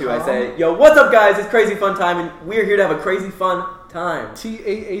intro too. I Tom? say, "Yo, what's up, guys? It's Crazy Fun Time, and we're here to have a crazy fun time."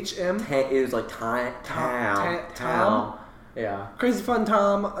 TAHM. It was like town. Tom? Yeah. Crazy Fun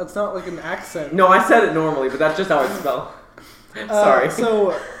Tom. It's not like an accent. No, I said it normally, but that's just how it's spelled. Sorry.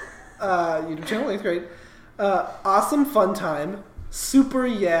 So, YouTube channel 8th grade. Awesome Fun Time. Super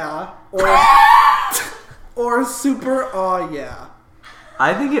Yeah. Or Super Aw Yeah.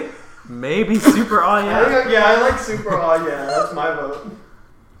 I think it may be super. Oh yeah. I like Super Aw, yeah. That's my vote.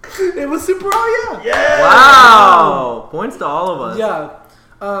 It was Super Aw Yeah. Yeah! Wow. Points to all of us. Yeah.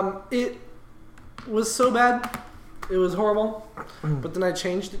 It was so bad. It was horrible. But then I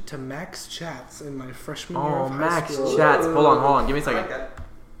changed it to Max Chats in my freshman year Oh, of high Max school. Chats. Hold on. Give me a I second. like that.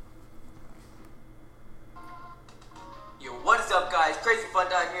 Yo, what is up, guys? Crazy Fun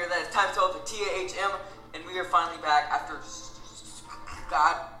Time here. That is time to for TAHM, and we are finally back after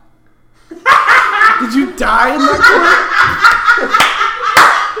God. Did you die in that clip?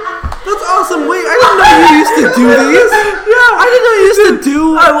 That's awesome. Wait, I didn't know you used to do these. Yeah. I didn't know you used to do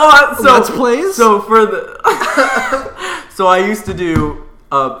Let's Plays. So for the so I used to do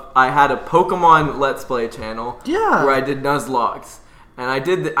I had a Pokemon Let's Play channel. Yeah. Where I did Nuzlocke. And I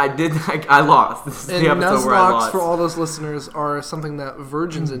lost. This is And the episode where I Nuzlocke, lost. for all those listeners, are something that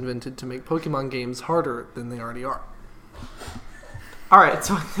Virgin's invented to make Pokemon games harder than they already are. Alright,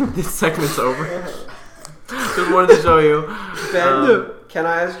 so I think this segment's over. Just wanted to show you. Ben, can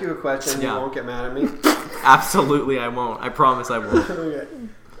I ask you a question? Yeah. You won't get mad at me? Absolutely I won't. I promise I won't. Okay.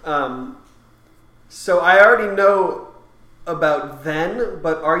 So I already know about then,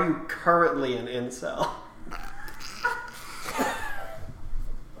 but are you currently an incel?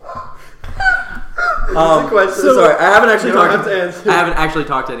 question. Sorry, I haven't actually You don't talked. have to answer. I haven't actually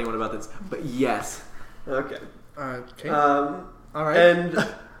talked to anyone about this, but yes. Okay. Okay. All All right. And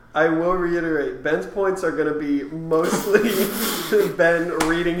I will reiterate, Ben's points are going to be mostly Ben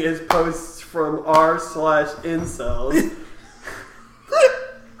reading his posts from r/incels.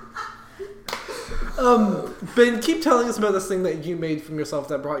 Ben, keep telling us about this thing that you made from yourself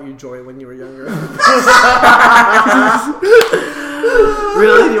that brought you joy when you were younger.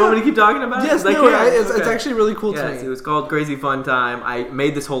 Really? Do you want me to keep talking about it? Yes, 'Cause I no, can. it's Okay. actually really cool to Yes, me. it was called Crazy Fun Time. I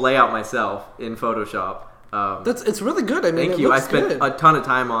made this whole layout myself in Photoshop. It's really good. I mean, Thank it you. I looks spent good. a ton of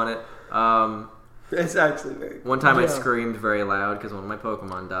time on it. It's actually very cool. One time I Yeah. screamed very loud because one of my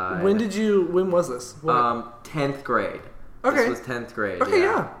Pokemon died. When was this? What? 10th grade. Okay. This was 10th grade. Okay,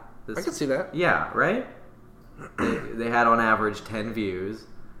 yeah. This- I can see that. Yeah, right? they had on average 10 views.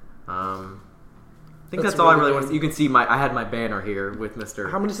 I think That's that's all I really really good. want to. You can see I had my banner here with Mr.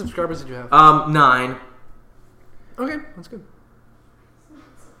 How many subscribers did you have? 9. Okay, that's good.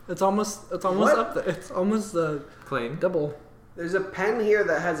 It's almost What? up there. It's almost Clayton. double. There's a pen here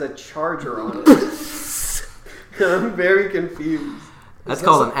that has a charger on it. I'm very confused. That's that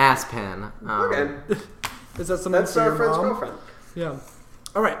called some- an ass pen. Okay. Is that something That's for our your friend's mom? girlfriend. Yeah.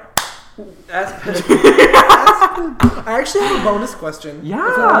 All right. Ass pen. I actually have a bonus question. Yeah.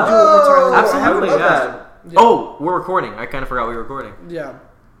 If you want to do it one more time. Absolutely, I would love yeah. that. Yeah. Oh, we're recording. I kind of forgot we were recording. Yeah.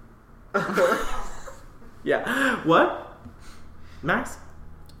 Yeah. What? Max?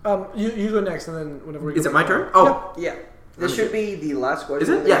 You go next, and then whenever we Is go it my back. turn? Oh, Yeah. This should be the last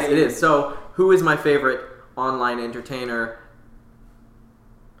question. is it? Yes, it is. So, who is my favorite online entertainer?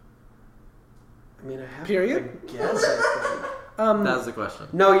 I mean, I have Period? to guess, I think. That was the question.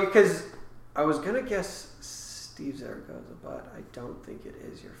 No, because I was going to guess Steve Zaragoza, but I don't think it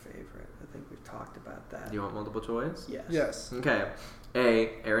is your favorite. I think we've talked about that. Do you want multiple choice? Yes. Yes. Okay. A.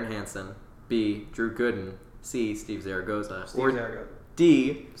 Aaron Hansen. B. Drew Gooden. C. Steve Zaragoza. Steve Or Zaragoza.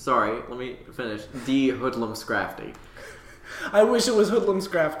 D. Sorry, let me finish. D. Hoodlum Scrafty. I wish it was Hoodlum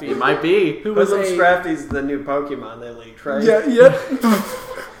Scrafty. It might be. Who was Hoodlum a... Scrafty's the new Pokemon they leaked, right? Yeah, yep.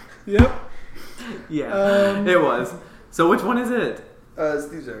 Yep. Yeah, it was. So which one is it?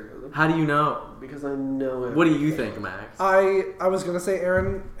 Steve Zaragoza. How do you know? Because I know it. What do you think, Max? I was going to say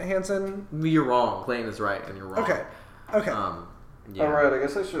Aaron Hansen. You're wrong. Clayton is right, and you're wrong. Okay. Okay. Yeah. Alright, I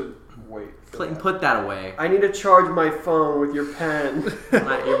guess I should wait. For Clayton, that. put that away. I need to charge my phone with your pen.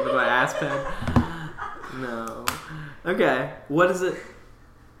 my ass pen. No. Okay. What is it?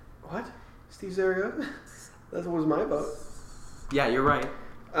 What? Steve Zaragoza? That was my vote. Yeah, you're right.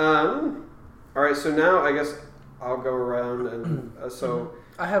 Alright, so now I guess I'll go around and so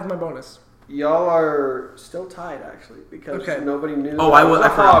I have my bonus. y'all are still tied actually because Okay. nobody knew. Oh, that I was was- a I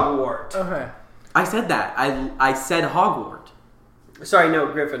forgot. Hogwarts. Okay. I said that. I said Hogwarts. Sorry, no,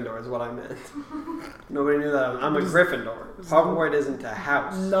 Gryffindor is what I meant. Nobody knew that. I'm a Gryffindor. Hogwarts isn't a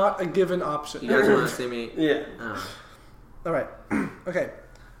house. Not a given option. You guys want to see me? Yeah. Oh, All right. Okay.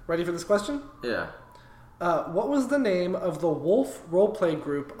 Ready for this question? yeah. What was the name of the Wolf roleplay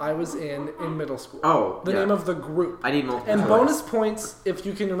group I was in middle school? Oh, The yeah. name of the group. I need multiple And choice. bonus points if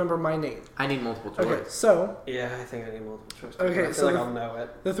you can remember my name. I need multiple choice. Okay, so Yeah, I think I need multiple choice. Okay, I feel so like the- I'll know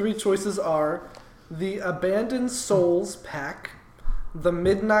it. the three choices are the Abandoned Souls Pack, the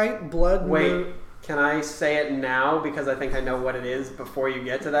Midnight Blood Wait, Moon. can I say it now because I think I know what it is before you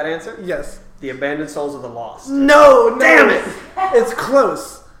get to that answer? Yes. The Abandoned Souls of the Lost. No, Damn it! It's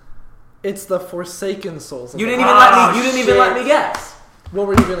close. It's the Forsaken Souls. You didn't even. even let me. You didn't even let shit. me guess. What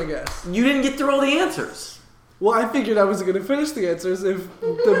were you gonna guess? You didn't get through all the answers. Well, I figured I wasn't gonna finish the answers if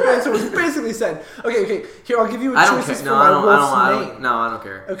the answer was basically said. Okay. Here, I'll give you a I don't choices care. for No, my I don't. wolf's I don't. name. No, I don't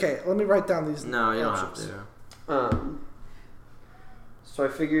care. Okay, let me write down these. No, you don't have options. to. So I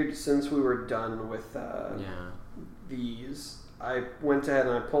figured since we were done with Yeah. these, I went ahead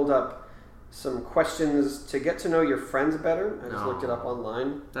and I pulled up some questions to get to know your friends better. I just looked it up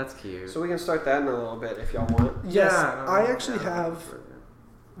online. That's cute. So we can start that in a little bit if y'all want. Yes, Yeah, I actually yeah. have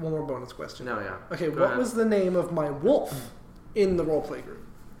one more bonus question. No, yeah. Okay, Go what ahead. was the name of my wolf in the roleplay group?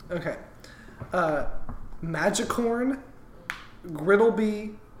 Okay. Magicorn,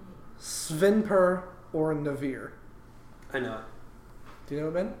 Griddleby, Svinper, or Navir? I know it. Do you know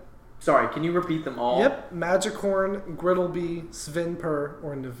it, Ben? Sorry, can you repeat them all? Yep. Magicorn, Griddleby, Svinper,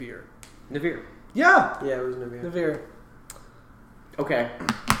 or Navir? Navir. Yeah! Yeah, it was Navir. Navir. Okay.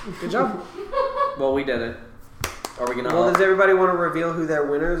 Good job. Well, we did it. Are we gonna? Well, does everybody want to reveal who their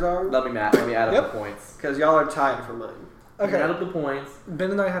winners are? Let me add up Yep. the points. Because y'all are tied for mine. Add Okay. up the points. Ben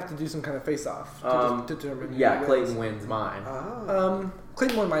and I have to do some kind of face-off to determine who Yeah, wins. Clayton wins mine. Oh.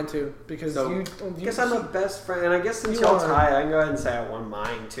 Clayton won mine too because So- you. I guess I'm a best friend, and I guess since You y'all are. tie, I can go ahead and say I won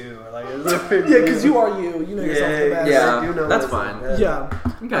mine too. Like, Yeah, because you are you. You know yourself the best. Yeah, I do know that's myself fine. best. Yeah.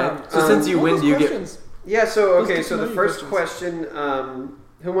 Okay. So since you what win, was do you get? questions? Yeah. So Let's okay. get So to the know first your question.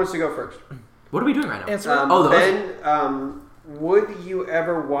 Who wants to go first? What are we doing right now? Answer. Oh, those. Ben. Would you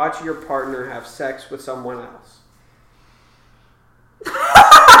ever watch your partner have sex with someone else?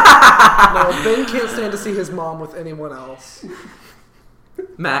 No, Ben can't stand to see his mom with anyone else.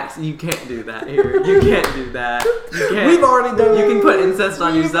 Max, you can't do that here. You can't do that. You can't. We've already done You it. can put incest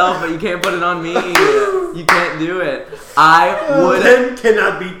on yourself, but you can't put it on me. You can't do it. I would. Ben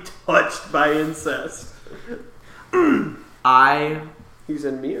cannot be touched by incest. I. He's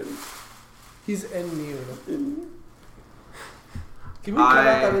immune. He's immune. Can we cut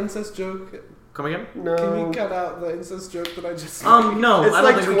out that incest joke? Come again? No. Can we cut out the incest joke that I just? No. It's I don't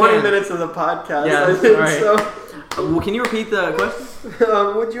like think 20 we can. minutes of the podcast. Yeah, I think alright. so. Well, can you repeat the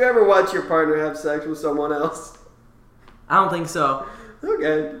question? Would you ever watch your partner have sex with someone else? I don't think so.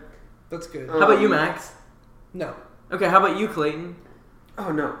 Okay. That's good. How about you, Max? No. Okay. How about you, Clayton?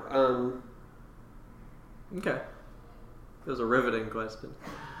 Oh no. Okay. It was a riveting question.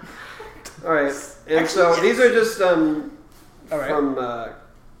 All right. And so these are just All right. from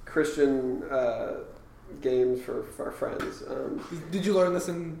Christian games for our friends. Did you learn this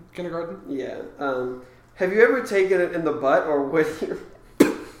in kindergarten? Yeah. Have you ever taken it in the butt, or would you?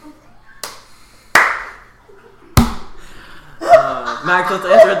 Max, let's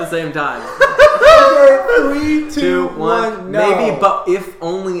answer at the same time. Okay, 3, 2, 1, no. Maybe, but if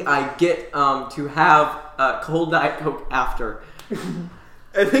only I get to have cold Diet Coke after.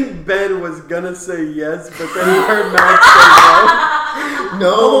 I think Ben was gonna say yes, but then he heard Max say no.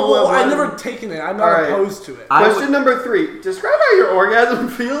 No. Oh, I've Ben. never taken it. I'm not All right. opposed to it. I would- Question number 3. Describe how your orgasm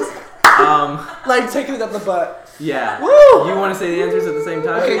feels. Like taking it up the butt. Yeah. Woo! You want to say the answers at the same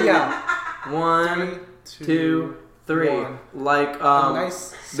time? Okay, yeah. 1, 2, 3. 1. Like A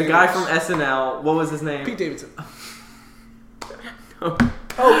nice the guy sandwich. from SNL. What was his name? Pete Davidson. No.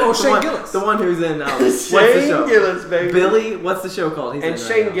 Oh, The Shane one- Gillis. The one who's in what's the Shane show? Gillis, baby. Billy. What's the show called? He's And in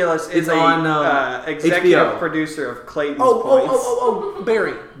Shane right now. Gillis is It's on executive HBO. producer of Clayton's Oh, Points.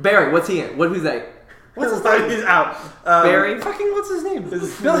 Barry. Barry. What's he in? Who's that? What's his name? He's out. Barry. Fucking what's his name?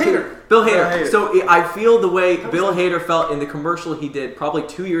 His- Bill Hader. Bill Hader. Bill Hader. So I feel the way Bill Hader felt in the commercial he did probably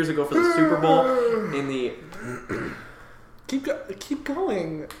 2 years ago for the Super Bowl in the. Keep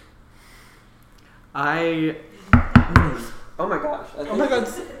going. I. Oh my gosh. Oh my god.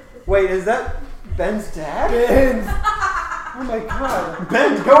 Wait, is that Ben's dad? Ben. Oh my god.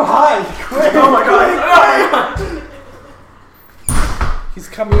 Ben, go hide. Quick. Oh my god! He's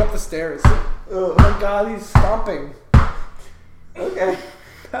coming up the stairs. Oh my god, he's stomping. Okay.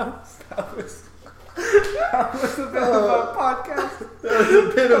 That was a bit of a podcast. That was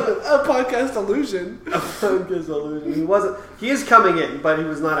a bit of A podcast illusion. a focus illusion. He is coming in, but he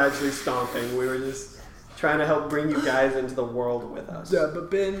was not actually stomping. We were just trying to help bring you guys into the world with us. Yeah,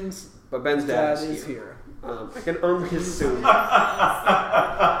 but Ben's But Ben's dad, dad is here. I can only assume.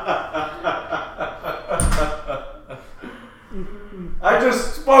 I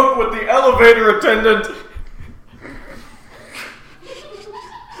just spoke with the elevator attendant.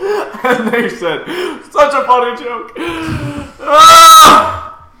 And they said, such a funny joke.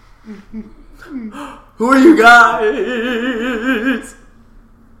 Ah! Who are you guys?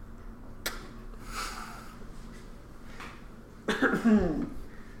 And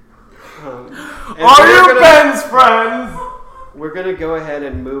Are we're you gonna- Ben's friends? We're gonna go ahead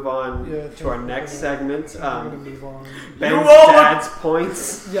and move on Yeah, to our next segment. We're gonna move on. Ben's all look- dad's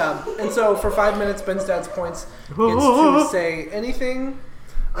points. Yeah, and so for 5 minutes, Ben's dad's points gets to say anything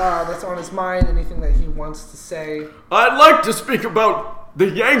that's on his mind, anything that he wants to say. I'd like to speak about the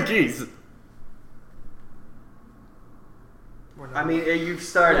Yankees. I mean, you've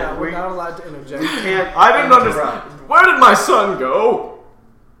started. Yeah, we're we not allowed to interject. can't. I didn't interrupt. understand. Where did my son go?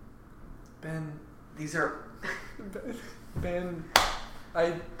 Ben, These are. Ben,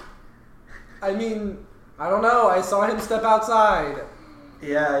 I mean, I don't know. I saw him step outside.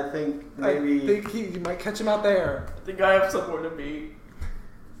 Yeah, I think maybe. I think you might catch him out there. I think I have somewhere to be.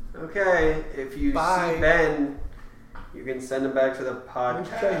 Okay, if you Bye. see Ben, you can send him back to the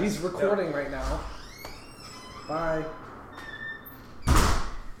podcast. Okay, he's recording right now. Bye.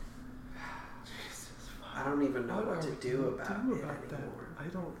 I don't even know what to are do we about gonna it do about that? anymore. I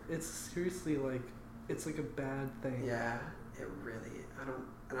don't. It's seriously like it's like a bad thing. Yeah, it really. I don't.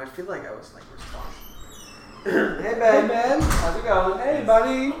 And I feel like I was like responsible. Hey Hey Ben. Ben. How's it going? Hey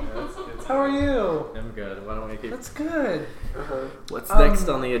buddy. How are you? I'm good. Why don't we keep? That's good. Uh-huh. What's Um, next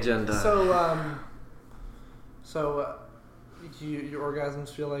on the agenda? So your orgasms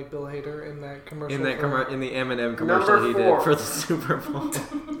feel like Bill Hader in that commercial. In the Eminem commercial Number he 4. did for the Super Bowl.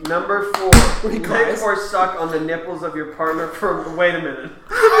 Number 4. Where he Lick cries? or suck on the nipples of your partner for... Wait a minute.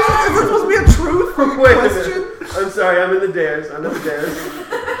 Is this supposed to be a truth Wait a question? minute. I'm sorry, I'm in the dares.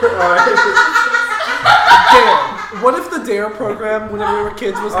 Alright. Dare. What if the Dare program, whenever we were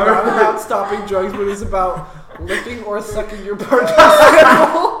kids, was not Alright. about stopping drugs, but it was about licking or sucking your partner's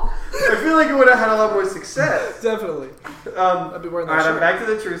nipple? I feel like it would have had a lot more success. Definitely. I'd be wearing that Alright, I'm shirt. back to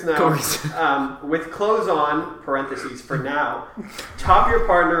the truth now. Of course. With clothes on, parentheses for now, top your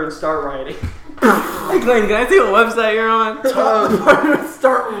partner and start writing. Hey, Clayton, can I see what website you're on?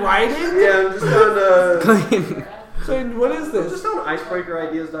 Start writing? Yeah, I'm just on Clayton, So what is I'm this? just on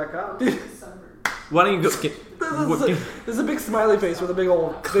icebreakerideas.com. why don't you go... Get, There's a big smiley face with a big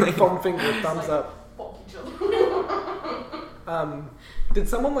old big foam finger, thumbs up. Did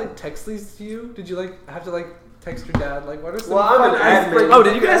someone like text these to you? Did you like have to like text your dad? Like, what are some Well, I'm fun an admin. icebreaker- oh,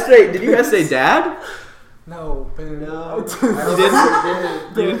 did you guys say dad? No, Ben. No, You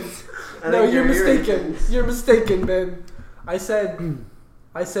didn't? did. You didn't? No, you're mistaken. You're mistaken, Ben. I said,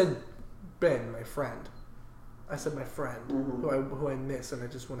 Ben, my friend. I said my friend, who I miss, and I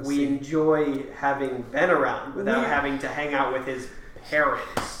just want to We see. enjoy having Ben around without We- having to hang out with his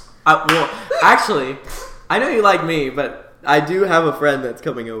parents. Well, actually, I know you like me, but I do have a friend that's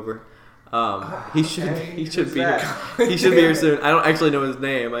coming over. He should Who's be that? he should be here soon. I don't actually know his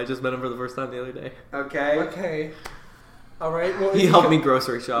name. I just met him for the first time the other day. Okay. Okay. All right. Well, He helped me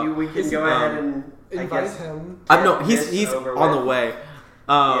grocery shop. We can Is go he- ahead and I invite guess. him. No, Get he's this over on the with. way.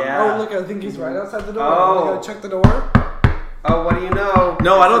 Yeah. Oh, look! I think he's right outside the door. Oh. I'm gonna go check the door. Oh, what do you know?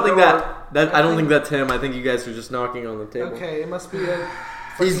 No, I It's don't the think door. that I don't think that's him. I think you guys are just knocking on the table. Okay, it must be a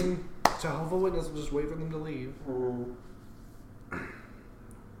He's- fucking Jehovah's Witness. Will just wait for them to leave. Mm.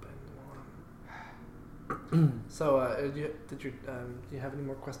 So, do you have any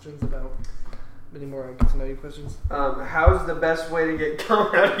more questions about any more get to know you questions? How's the best way to get cum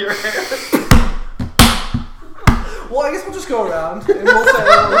out of your hair? Well, I guess we'll just go around and we'll say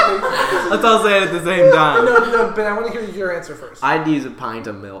everything. Let's all say it at the same time. No, Ben, I want to hear your answer first. I'd use a pint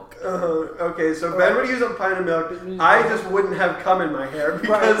of milk. Okay, so Ben would use a pint of milk. I just wouldn't have cum in my hair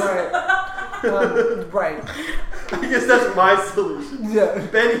because Right. I guess that's my solution. Yeah.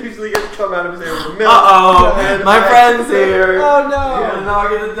 Ben usually gets cum out of his hair with milk. Uh-oh, And my I- friend's here. Oh He's gonna no.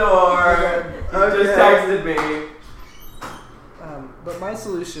 knock at the door. He just texted me. But my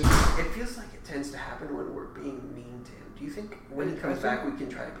solution. It feels like it tends to happen when we're being mean to him. Do you think when he I comes think back we can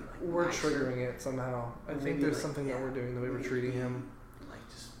try to be like We're nicer? triggering it somehow. I think Maybe there's like, something that we're doing the way we're maybe treating him. Like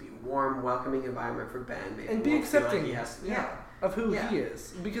just be warm, welcoming environment for Ben. Maybe And he be won't feel accepting, like he has, of who Yeah. he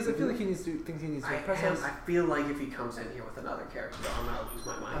is, because I feel like he needs to think he needs to impress us. I feel like if he comes in here with another character, I'm gonna lose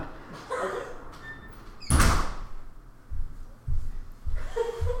my mind.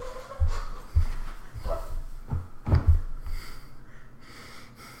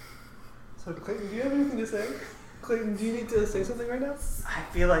 So Clayton, do you have anything to say? Clayton, do you need to say something right now? I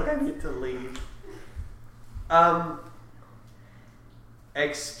feel like I need to leave.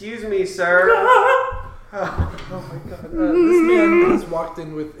 Excuse me, sir. Oh my god. This man has walked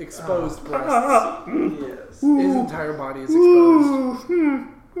in with exposed breasts. Yes. His entire body is exposed.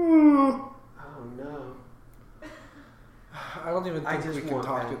 Oh no. I don't even I think just we can want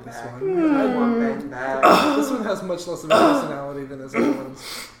talk Ben at this back. one. I want Ben back. This one has much less of a personality than his other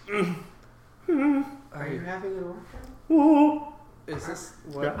ones. Are you having an orgasm? Is this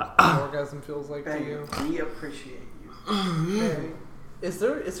what an orgasm feels like to Ben, you? we appreciate you. Okay. Is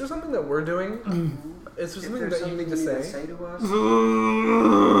there something that we're doing? Is there If something there's that you need to something say? to us?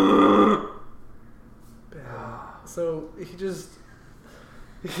 Ben. So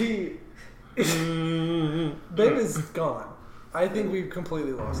Ben is gone. I think we've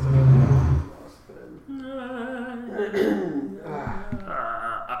completely lost him.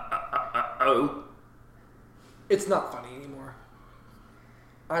 It's not funny anymore.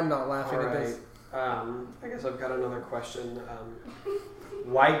 I'm not laughing at this. I guess I've got another question.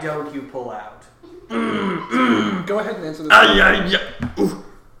 Why don't you pull out? Go ahead and answer this.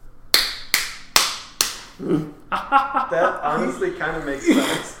 That honestly kind of makes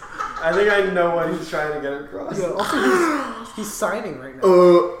sense. I think I know what he's trying to get across. Yeah, also, he's signing right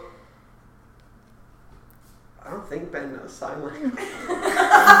now. I don't think Ben knows sign language.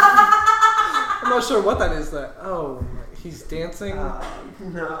 I'm not sure what that is. He's dancing. No.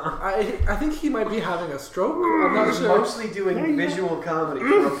 I think he might be having a stroke. I'm not He's sure. mostly doing visual comedy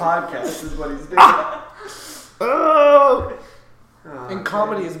for a podcast is what he's doing. Oh, And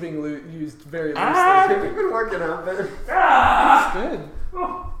comedy is being used very loosely. Have you been working out, Ben? It's good.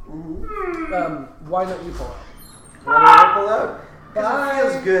 Why don't you pull out? Pull out. Bye. Because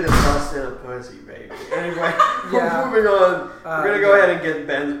it feels good to bust in a pussy, baby. Anyway, Yeah. moving on. We're gonna go yeah. ahead and get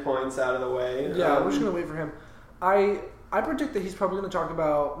Ben's points out of the way. Yeah, we're just gonna wait for him. I predict that he's probably gonna talk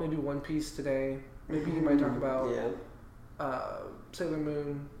about maybe One Piece today. Maybe he might talk about Sailor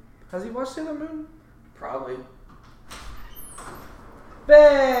Moon. Has he watched Sailor Moon? Probably.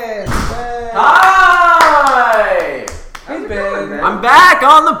 Ben! Hi! Hey Ben! I'm back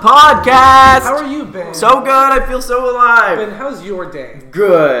on the podcast. How are you, Ben? So good. I feel so alive. Ben, how's your day?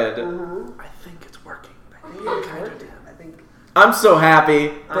 Good. I think it's working. I think. I'm so happy.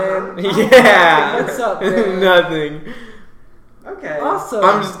 Ben. Yeah. What's up, Ben? Nothing. Okay. Awesome.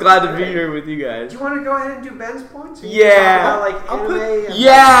 I'm just glad to be here with you guys. Do you want to go ahead and do Ben's points? Or Yeah. Talk about, like, I'll put- anime and-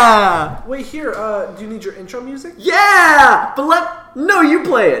 Yeah. Wait, here, do you need your intro music? Yeah. But no, you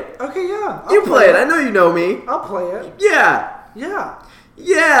play it. Okay, yeah. I'll You play it. I know you know me. I'll play it. Yeah. Yeah.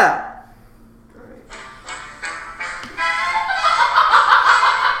 Yeah.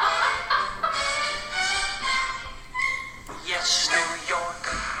 Yes, New York,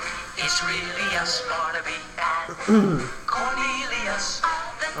 it's really us, Barnaby and Cornelius.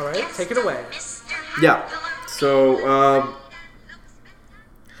 All right, take it away. Yeah. So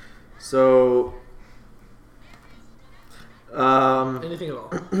Anything at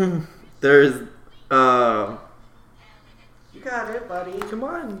all. there's You got it, buddy. Come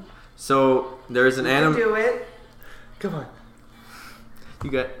on. so there's an You can anime. do it. Come on.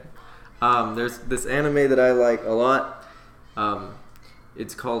 You got there's this anime that I like a lot.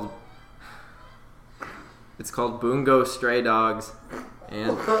 It's called Bungo Stray Dogs,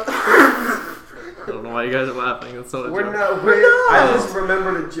 and I don't know why you guys are laughing. That's not a We're joke. not. I just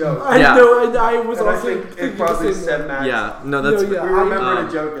remembered a joke. I Yeah. know, and I was And I also think thinking it probably the same said thing. Max. Yeah, no, that's No, yeah. We remembered Um,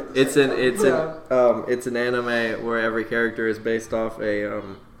 a joke at the it's same an time. it's an anime where every character is based off a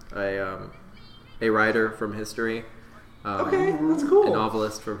writer from history. Okay, that's A cool.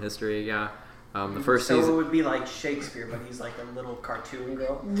 novelist from history. Yeah. The first So it season. would be like Shakespeare, but he's like a little cartoon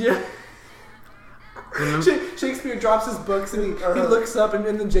girl. Yeah. Remember- Shakespeare drops his books and he looks up and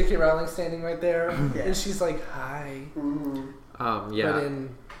then J.K. Rowling's standing right there Yeah. and she's like, "Hi," Yeah. but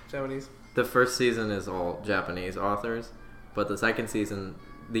in Japanese. The first season is all Japanese authors, but the second season,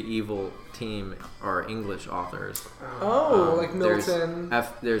 the evil team are English authors. Oh, like there's Milton.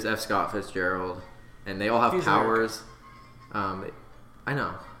 There's F. Scott Fitzgerald, and they all have He's powers. I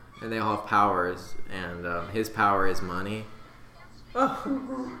know, and they all have powers, and his power is money.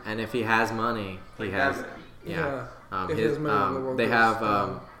 Oh, And if he has money, he Like has. Batman. Yeah. If he has money, the world They goes have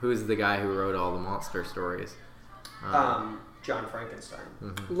down. who's the guy who wrote all the monster stories? John Frankenstein.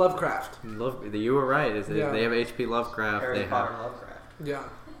 Lovecraft. You were right. Yeah. They have H.P. Lovecraft. Harry They Potter, have Lovecraft. Yeah.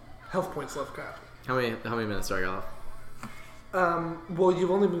 Health points Lovecraft. how many minutes do I got left? Well,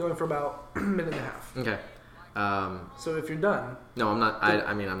 you've only been going for about a minute and a half. Okay. So if you're done, No, I'm not.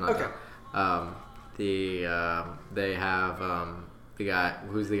 I mean, I'm not. Okay. Done. They have the guy.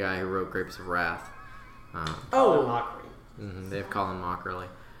 Who's the guy who wrote Grapes of Wrath? Colin oh, Mockery. They have Colin Mockerly.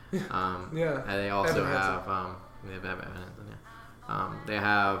 yeah. And they also Evan have they have Evan Hansen. Yeah. They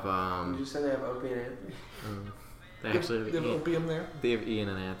have Did you say they have Opie and Anthony? they actually They have opium there. they have Ian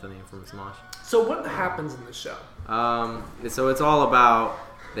and Anthony from Smosh. So what happens in the show? So it's all about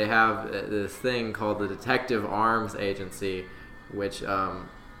they have this thing called the Detective Arms Agency, which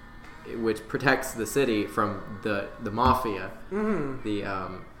protects the city from the mafia,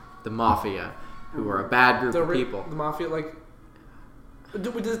 the mafia, who are a bad group of people. The mafia, like,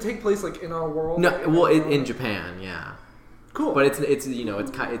 does it take place like in our world? No, Like, well, our world? in Japan, yeah, cool. but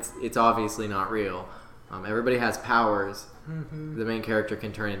it's obviously not real. Everybody has powers. The main character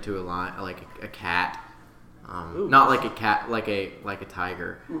can turn into a cat. Ooh. Not like a cat, like a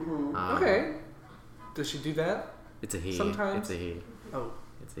tiger. Okay. Does she do that? It's a he. Sometimes? It's a he. Oh,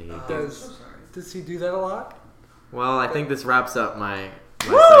 It's a he. does he do that a lot? Well, I think this wraps up my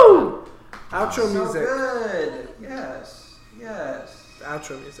Woo! Outro So music. good. Yes. Yes.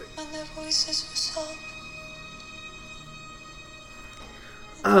 Outro music. And their voices were soft.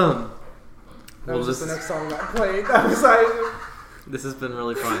 segment. That Well, was just this the is- next song that played. That was like, This has been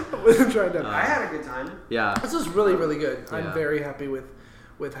really fun. wasn't trying to. I had a good time. Yeah. This was really, really good. I'm Yeah. very happy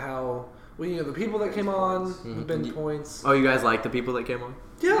with how the people that came on, the Ben Mhm. points. Oh, you guys like the people that came on?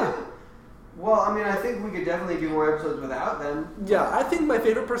 Yeah, Well, I mean, I think we could definitely do more episodes without them. yeah. I think my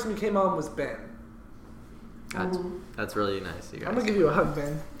favorite person who came on was Ben. That's really nice, you guys. I'm gonna give you a hug,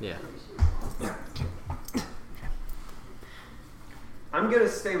 Ben. Yeah. I'm gonna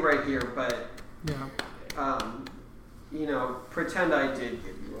stay right here, but Yeah. pretend I did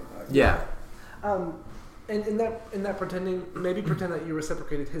give you a hug. Yeah. And in that pretending, maybe pretend that you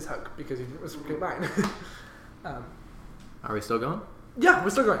reciprocated his hug because you didn't reciprocate mine. Are we still going? Yeah, we're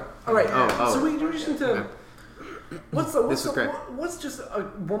still going. All right. Oh. So we just need to. Okay. What's great. What's just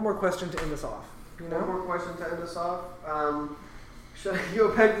one more question to end us off? You know? One more question to end us off. Should I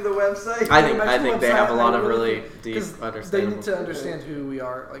go back to the website? I think they have a lot of really deep 'cause understanding. They need to understand who we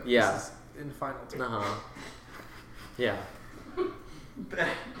are. Like Yeah. this is in final. Yeah. Ben,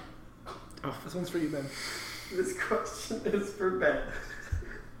 This one's for you, Ben. this question is for Ben.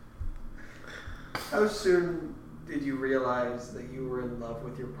 How soon did you realize that you were in love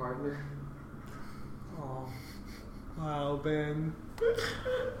with your partner? Oh, wow, Ben.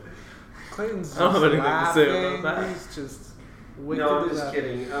 Clayton's just I don't have anything to laughing. say about that. He's just wicked. No, I'm just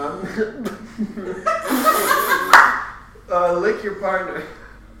kidding. Lick your partner.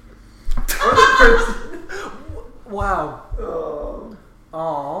 Or the person. Wow. Oh. Aw.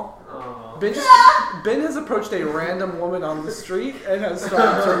 Oh. Ben has approached a random woman on the street and has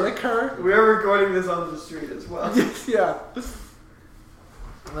started to lick her. We are recording this on the street as well. Yeah.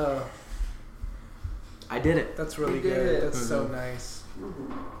 I did it. That's really You did good. it. That's so nice.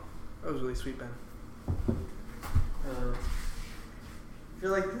 That was really sweet, Ben. I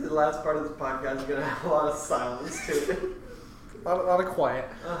feel like the last part of this podcast is gonna have a lot of silence to it. A lot of quiet.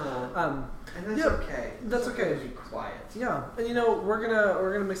 And that's Yeah, okay. that's It's okay. to be quiet. Yeah, and you know we're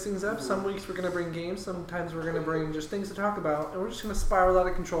gonna mix things up. Some weeks we're gonna bring games. Sometimes we're gonna bring just things to talk about, and we're just gonna spiral out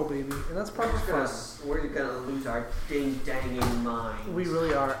of control, baby. And that's part of fun. We're gonna lose our dang mind. We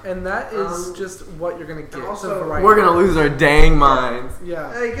really are, and that is just what you're gonna get. also, So variety. We're gonna lose our dang minds. Yeah.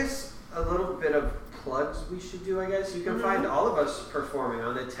 I guess a little bit of plugs we should do. I guess you can find all of us performing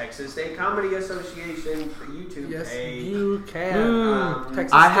on the Texas State Comedy Association YouTube Yes, page. you can.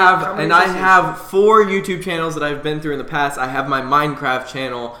 Texas I State have, Comedy and I Association. have 4 YouTube channels that I've been through in the past. I have my Minecraft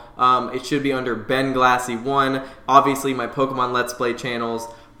channel. It should be under Ben Glassy 1. Obviously, my Pokemon Let's Play channels,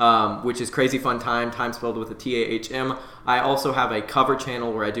 which is Crazy Fun Time spelled with a TAHM. I also have a cover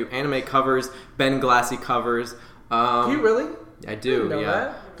channel where I do anime covers, Ben Glassy covers. Do you really? I do, didn't know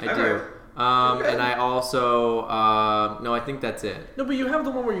yeah. that. I do. And I also, no, I think that's it. No, but you have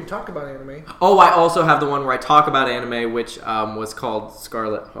the one where you talk about anime. Oh, I also have the one where I talk about anime, which was called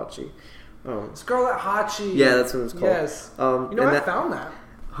Scarlet Hachi. Scarlet Hachi. Yeah, that's what it's called. Yes. You know, I found that.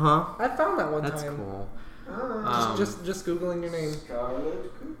 Huh? I found that one That's time. cool. Just googling your name.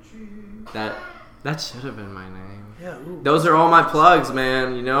 Scarlet Coochie. That should have been my name. Yeah. Ooh, Those are all my plugs,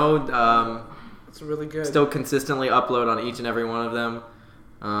 man. You know, it's really good. still consistently upload on each and every one of them.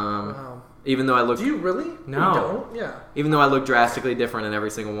 Wow. Even though I look, Do you really? No. You don't? Yeah. even though I look drastically different in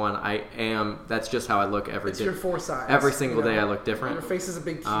every single one, I am. That's just how I look every It's day. your foresight. Every single you know? day I look different. Your face is a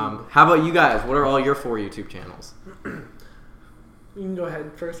big cube. How about you guys? What are all your 4 YouTube channels? You can go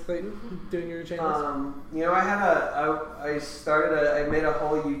ahead first, Clayton. Doing your channels. You know, I made a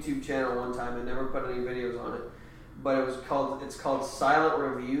whole YouTube channel one time and never put any videos on it, but it's called Silent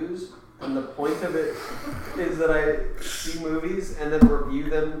Reviews, and the point of it is that I see movies and then review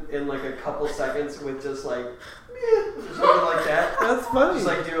them in like a couple seconds with just like something like that. That's funny. Just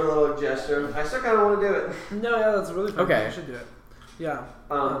like do a little gesture. I still kind of want to do it. No, yeah, that's really funny. Okay. You should do it. Yeah.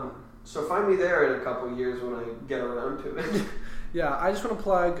 So find me there in a couple years when I get around to it. Yeah, I just want to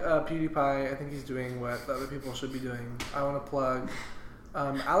plug PewDiePie. I think he's doing what other people should be doing. I want to plug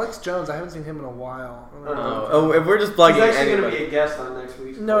Alex Jones. I haven't seen him in a while. If we're just plugging He's actually going to anybody. be a guest on next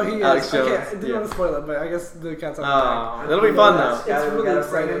week's. No, he is. Alex Okay, Jones, I didn't yeah. want to spoil it, but I guess the cat's on the bag. That'll be fun though. It's really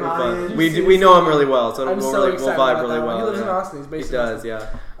exciting. Fun. We know him really well, so I'm we'll so excited vibe about really that one. well. He lives in yeah. Austin. He's He based in does, Austin.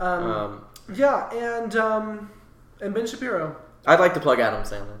 yeah. Yeah, and Ben Shapiro. I'd like to plug Adam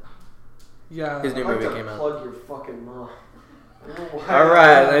Sandler. Yeah. His new I'd like movie to came out. plug your fucking mom. I don't know why. All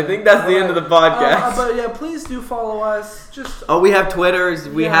right, I think that's the end of the podcast. But yeah, please do follow us. Just Oh, we have Twitters.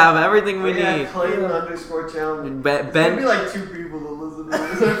 We Yeah. have everything we Yeah, need. Clayton _challenge. Ben. It's gonna be like 2 people to listen to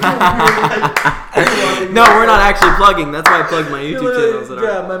this. No, we're not actually plugging. That's why I plugged my YouTube channels that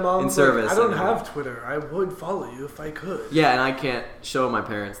yeah, are my mom's in service. Like, I don't and- have Twitter. I would follow you if I could. Yeah, and I can't show my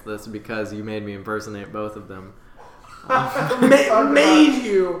parents this because you made me impersonate both of them. Made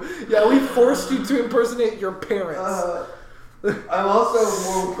you. Yeah, we forced you to impersonate your parents. I'm also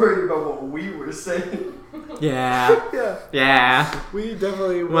more worried about what we were saying. Yeah. Yeah, Yeah. we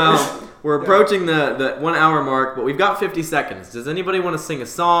definitely. Well, we're approaching the 1 hour mark, but we've got 50 seconds. Does anybody want to sing a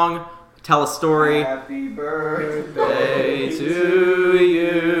song, tell a story? Happy birthday Birthday to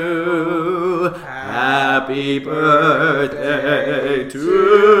you. Happy birthday to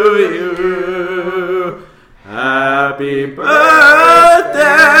you. Happy birthday.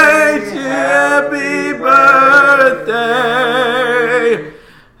 Happy birthday.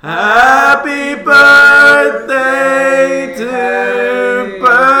 Happy birthday.